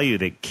will tell you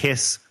that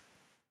Kiss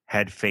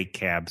had fake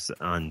cabs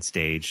on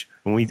stage.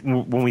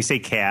 When we say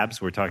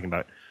cabs, we're talking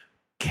about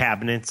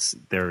cabinets.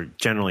 They're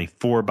generally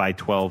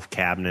 4x12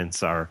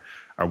 cabinets are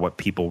what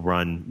people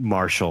run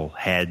Marshall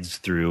heads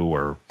through,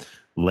 or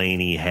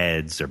Laney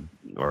heads,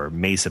 or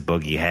Mesa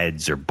Boogie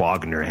heads, or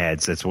Bogner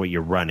heads. That's what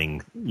you're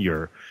running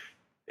your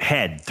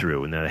head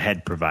through, and the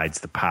head provides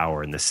the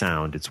power and the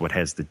sound. It's what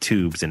has the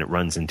tubes, and it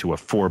runs into a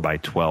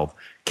 4x12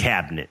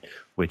 cabinet,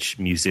 which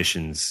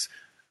musicians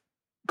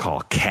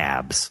call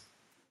cabs.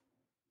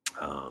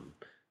 That's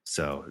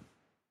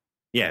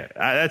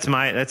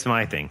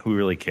my thing. Who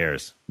really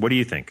cares? What do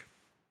you think?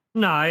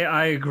 No,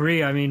 I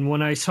agree.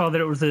 When I saw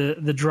that it was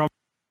the drummer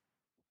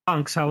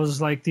Punks, I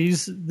was like,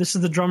 this is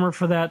the drummer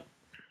for that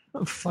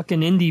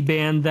fucking indie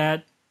band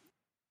that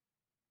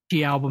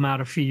album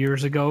out a few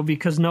years ago,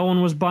 because no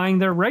one was buying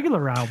their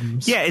regular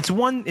albums. Yeah, it's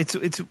one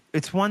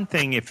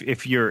thing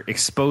if you're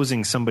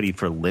exposing somebody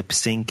for lip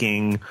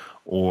syncing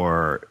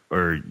or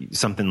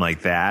something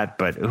like that,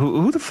 but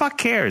who the fuck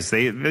cares?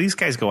 These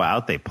guys go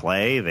out, they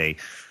play,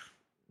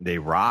 they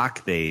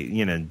rock, they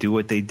do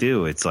what they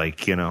do. It's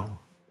like,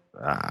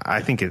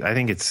 I think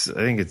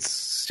it's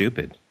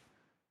stupid.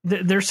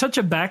 There's such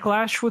a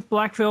backlash with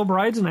Black Veil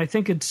Brides, and I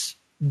think it's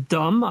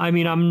dumb.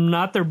 I'm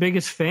not their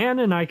biggest fan,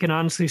 and I can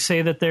honestly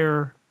say that there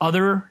are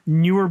other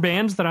newer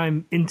bands that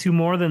I'm into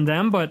more than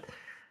them, but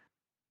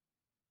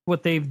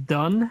what they've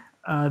done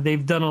a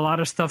lot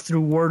of stuff through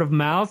word of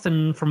mouth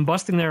and from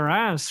busting their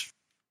ass.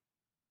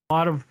 A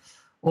lot of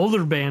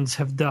older bands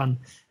have done,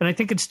 and I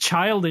think it's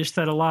childish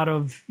that a lot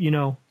of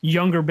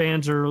younger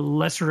bands or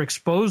lesser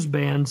exposed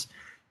bands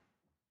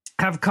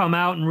have come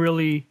out and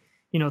really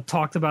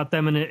talked about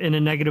them in a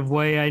negative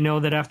way. I know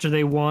that after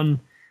they won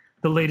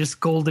the latest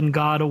Golden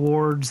God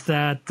Awards,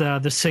 that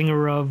the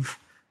singer of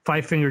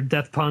Five Finger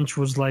Death Punch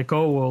was like,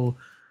 "Oh well,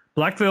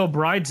 Black Veil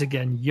Brides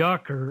again,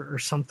 yuck," or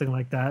something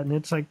like that. And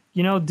it's like,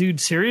 dude,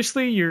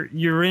 seriously,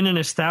 you're in an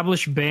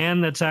established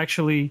band that's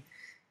actually,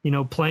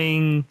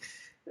 playing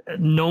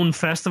known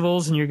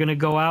festivals, and you're going to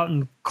go out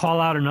and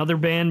call out another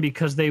band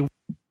because they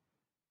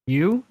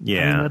you?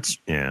 Yeah, I mean, that's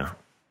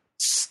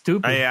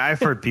stupid. I've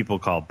heard people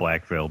call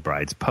Black Veil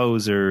Brides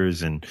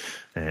posers and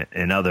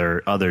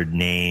other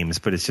names,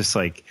 but it's just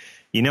like,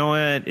 you know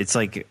what? It's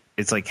like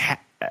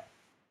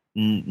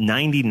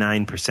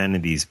 99%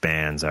 of these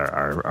bands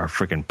are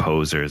freaking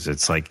posers.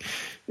 It's like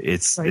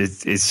it's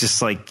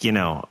just like,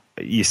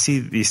 you see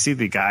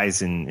the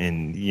guys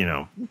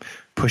in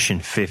pushing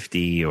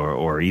 50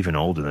 or even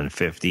older than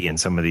 50 in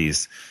some of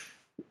these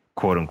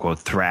quote unquote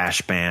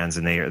thrash bands,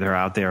 and they're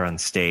out there on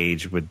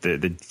stage with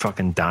the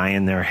fucking dye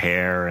in their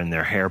hair, and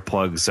their hair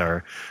plugs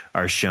are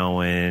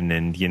showing,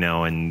 and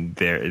and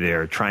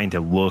they're trying to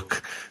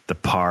look the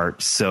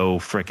part so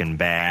freaking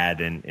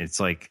bad, and it's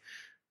like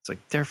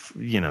they're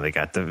they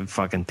got the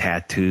fucking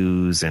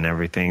tattoos and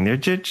everything. They're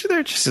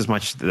just as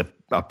much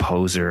a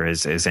poser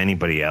as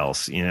anybody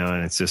else,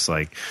 and it's just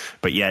like,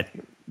 but yet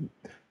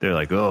they're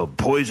like, "Oh,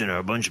 Poison are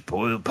a bunch of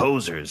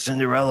posers,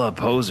 Cinderella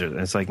poser." And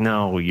it's like,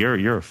 no,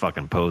 you're a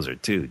fucking poser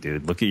too,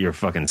 dude. Look at your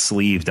fucking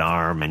sleeved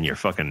arm and your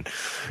fucking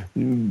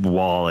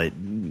wallet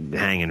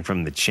hanging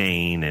from the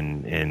chain,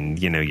 and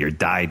your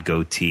dyed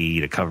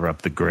goatee to cover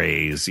up the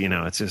grays.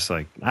 It's just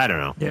like, I don't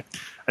know. Yeah.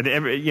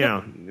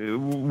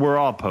 We're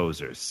all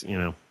posers,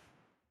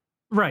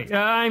 Right.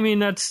 I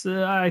mean,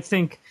 I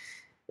think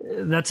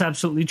that's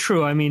absolutely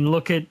true. I mean,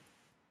 look at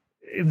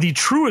the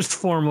truest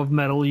form of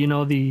metal,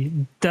 the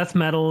death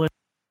metal,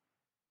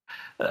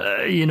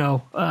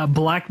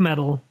 black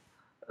metal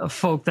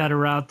folk that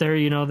are out there,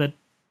 that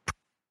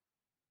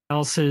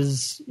else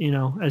is,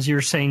 as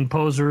you're saying,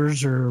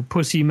 posers or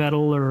pussy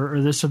metal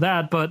or this or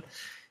that. But,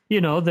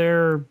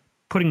 they're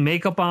putting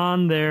makeup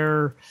on,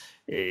 they're,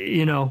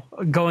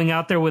 going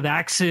out there with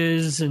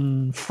axes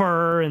and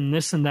fur and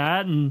this and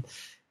that. And,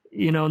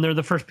 and they're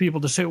the first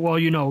people to say,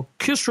 well,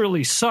 Kiss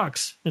really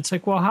sucks. It's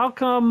like, well, how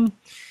come,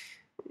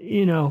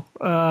 the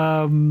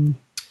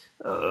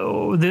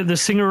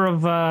singer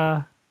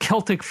of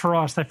Celtic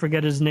Frost, I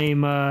forget his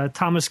name,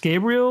 Thomas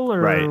Gabriel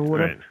or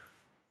whatever. Right.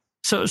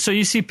 So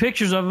you see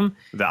pictures of him.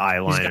 The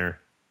eyeliner.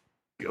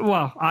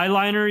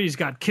 Eyeliner. He's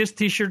got Kiss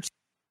t-shirts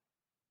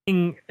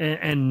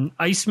and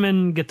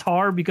Iceman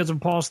guitar because of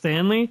Paul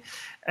Stanley.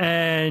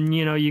 And,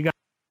 you got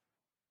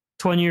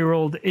a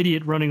 20-year-old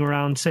idiot running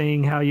around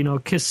saying how,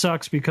 Kiss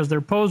sucks because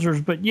they're posers.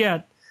 But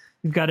yet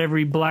you've got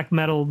every black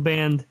metal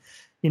band,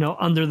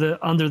 under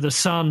the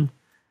sun,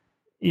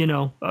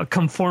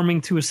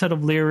 conforming to a set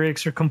of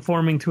lyrics or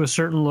conforming to a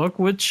certain look,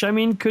 which, I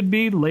mean, could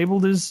be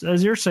labeled as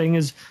you're saying,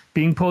 as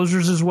being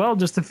posers as well,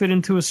 just to fit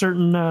into a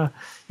certain,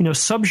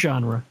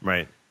 subgenre.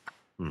 Right.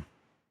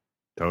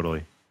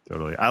 Totally.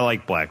 I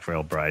like Black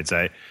Veil Brides.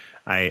 I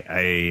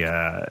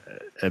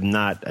am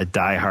not a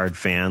diehard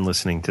fan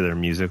listening to their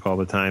music all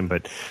the time,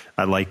 but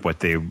I like what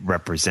they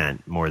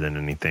represent more than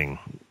anything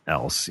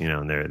else.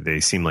 They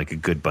seem like a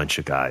good bunch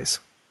of guys.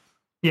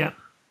 Yeah.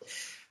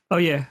 Oh,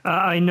 yeah.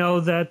 I know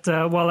that,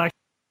 actually,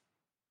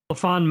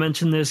 LaFon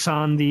mentioned this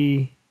on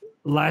the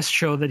last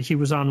show that he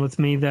was on with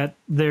me, that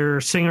their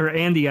singer,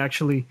 Andy,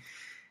 actually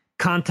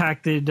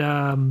contacted,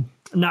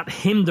 not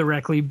him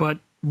directly, but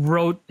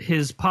wrote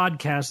his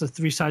podcast, The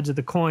Three Sides of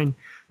the Coin,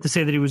 to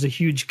say that he was a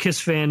huge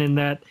Kiss fan and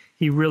that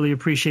he really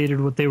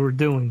appreciated what they were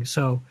doing.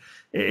 So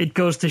it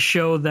goes to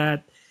show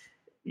that,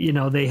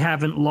 they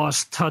haven't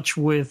lost touch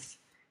with,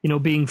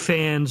 being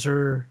fans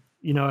or,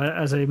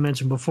 as I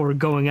mentioned before,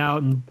 going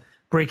out and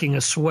breaking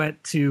a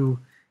sweat to,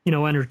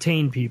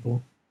 entertain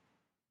people.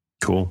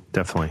 Cool.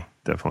 Definitely.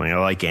 I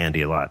like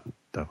Andy a lot.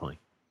 Definitely.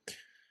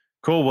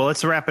 Cool. Well,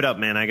 let's wrap it up,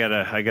 man. I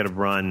gotta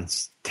run.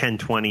 It's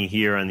 10:20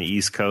 here on the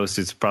East Coast.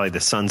 It's probably the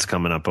sun's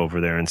coming up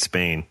over there in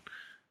Spain.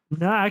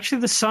 No,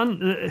 actually the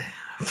sun,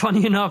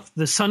 funny enough,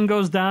 the sun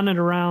goes down at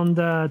around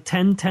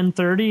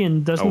 10:30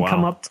 and doesn't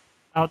come up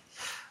about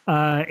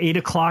 8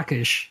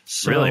 o'clock-ish.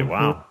 So, really?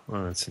 Wow.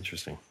 Oh, that's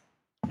interesting.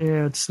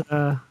 Yeah, it's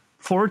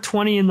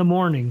 4:20 in the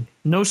morning.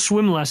 No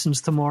swim lessons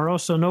tomorrow,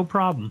 so no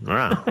problem.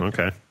 Wow.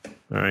 Okay.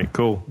 All right.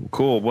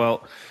 Cool.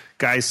 Well,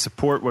 guys,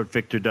 support what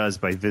Victor does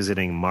by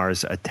visiting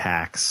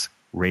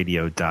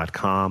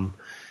MarsAttacksRadio.com.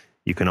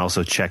 You can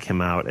also check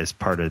him out as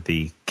part of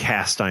the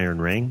Cast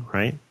Iron Ring,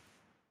 right?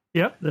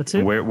 Yep, that's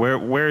it.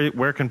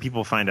 Where can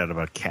people find out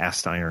about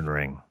Cast Iron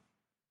Ring?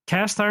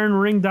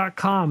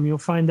 CastIronRing.com. You'll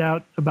find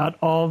out about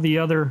all the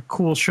other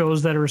cool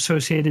shows that are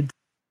associated with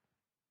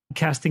the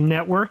Casting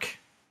Network.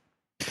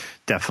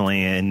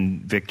 Definitely,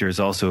 and Victor is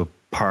also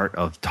part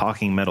of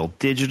Talking Metal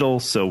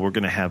Digital, so we're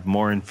going to have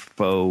more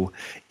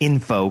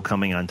info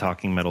coming on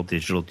Talking Metal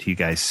Digital to you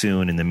guys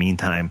soon. In the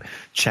meantime,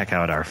 check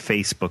out our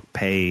Facebook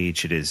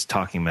page. It is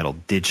Talking Metal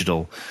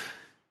Digital,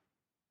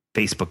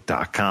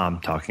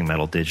 facebook.com, Talking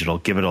Metal Digital.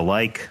 Give it a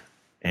like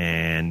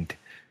and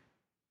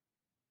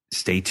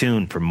stay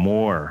tuned for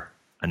more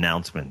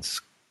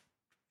announcements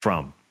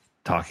from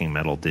Talking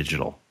Metal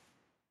Digital.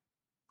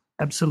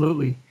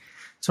 Absolutely.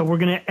 So we're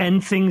going to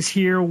end things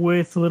here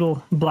with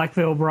little Black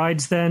Veil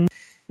Brides then.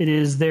 It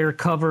is their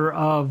cover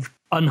of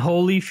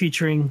Unholy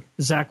featuring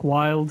Zakk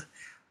Wylde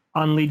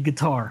on lead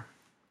guitar.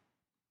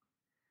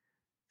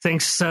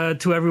 Thanks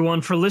to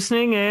everyone for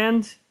listening,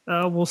 and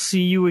we'll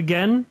see you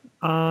again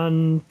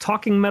on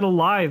Talking Metal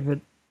Live at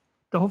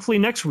hopefully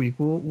next week.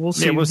 We'll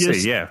see. Yeah, we'll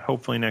see. Yeah,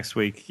 hopefully next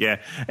week. Yeah,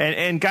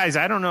 and guys,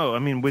 I don't know. I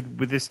mean,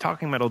 with this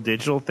Talking Metal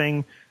Digital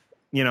thing,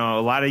 you know,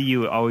 a lot of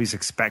you always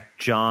expect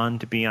John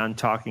to be on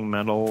Talking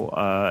Metal,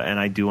 and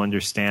I do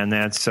understand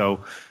that.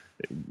 So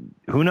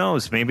who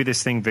knows? Maybe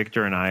this thing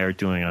Victor and I are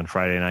doing on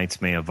Friday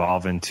nights may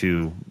evolve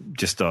into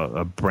just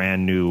a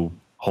brand new,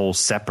 whole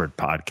separate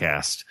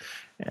podcast.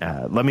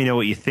 Let me know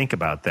what you think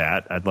about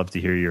that. I'd love to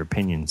hear your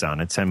opinions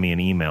on it. Send me an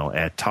email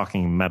at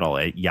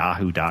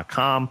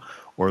talkingmetal@yahoo.com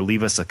or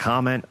leave us a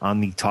comment on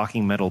the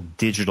Talking Metal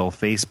Digital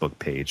Facebook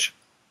page.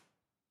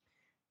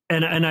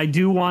 And I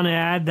do want to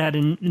add that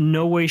in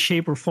no way,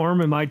 shape, or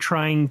form am I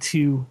trying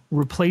to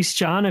replace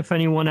John. If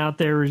anyone out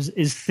there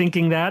is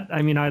thinking that,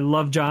 I mean, I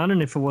love John,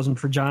 and if it wasn't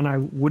for John, I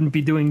wouldn't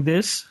be doing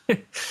this.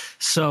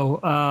 So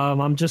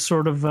I'm just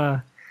sort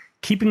of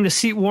keeping the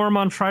seat warm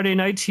on Friday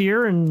nights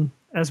here. And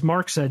as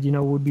Mark said, you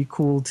know, it would be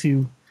cool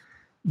to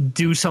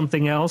do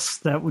something else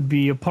that would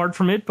be apart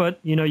from it. But,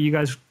 you know, you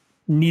guys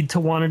need to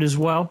want it as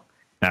well.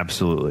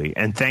 Absolutely.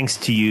 And thanks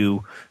to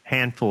you,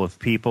 handful of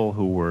people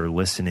who were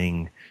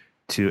listening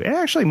to,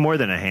 actually more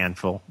than a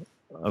handful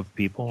of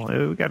people.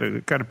 We got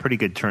a pretty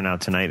good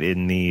turnout tonight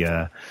in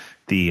the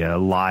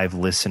live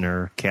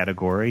listener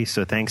category.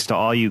 So thanks to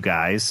all you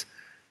guys.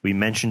 We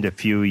mentioned a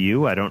few of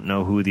you. I don't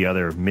know who the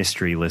other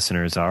mystery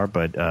listeners are,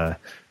 but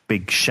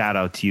big shout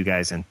out to you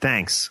guys, and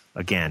thanks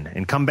again.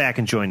 And come back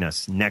and join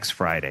us next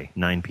Friday,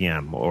 9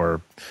 p.m.,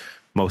 or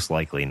most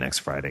likely next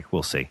Friday.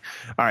 We'll see.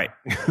 All right.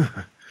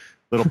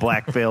 Little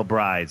Black Veil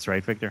Brides,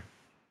 right, Victor?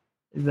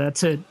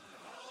 That's it.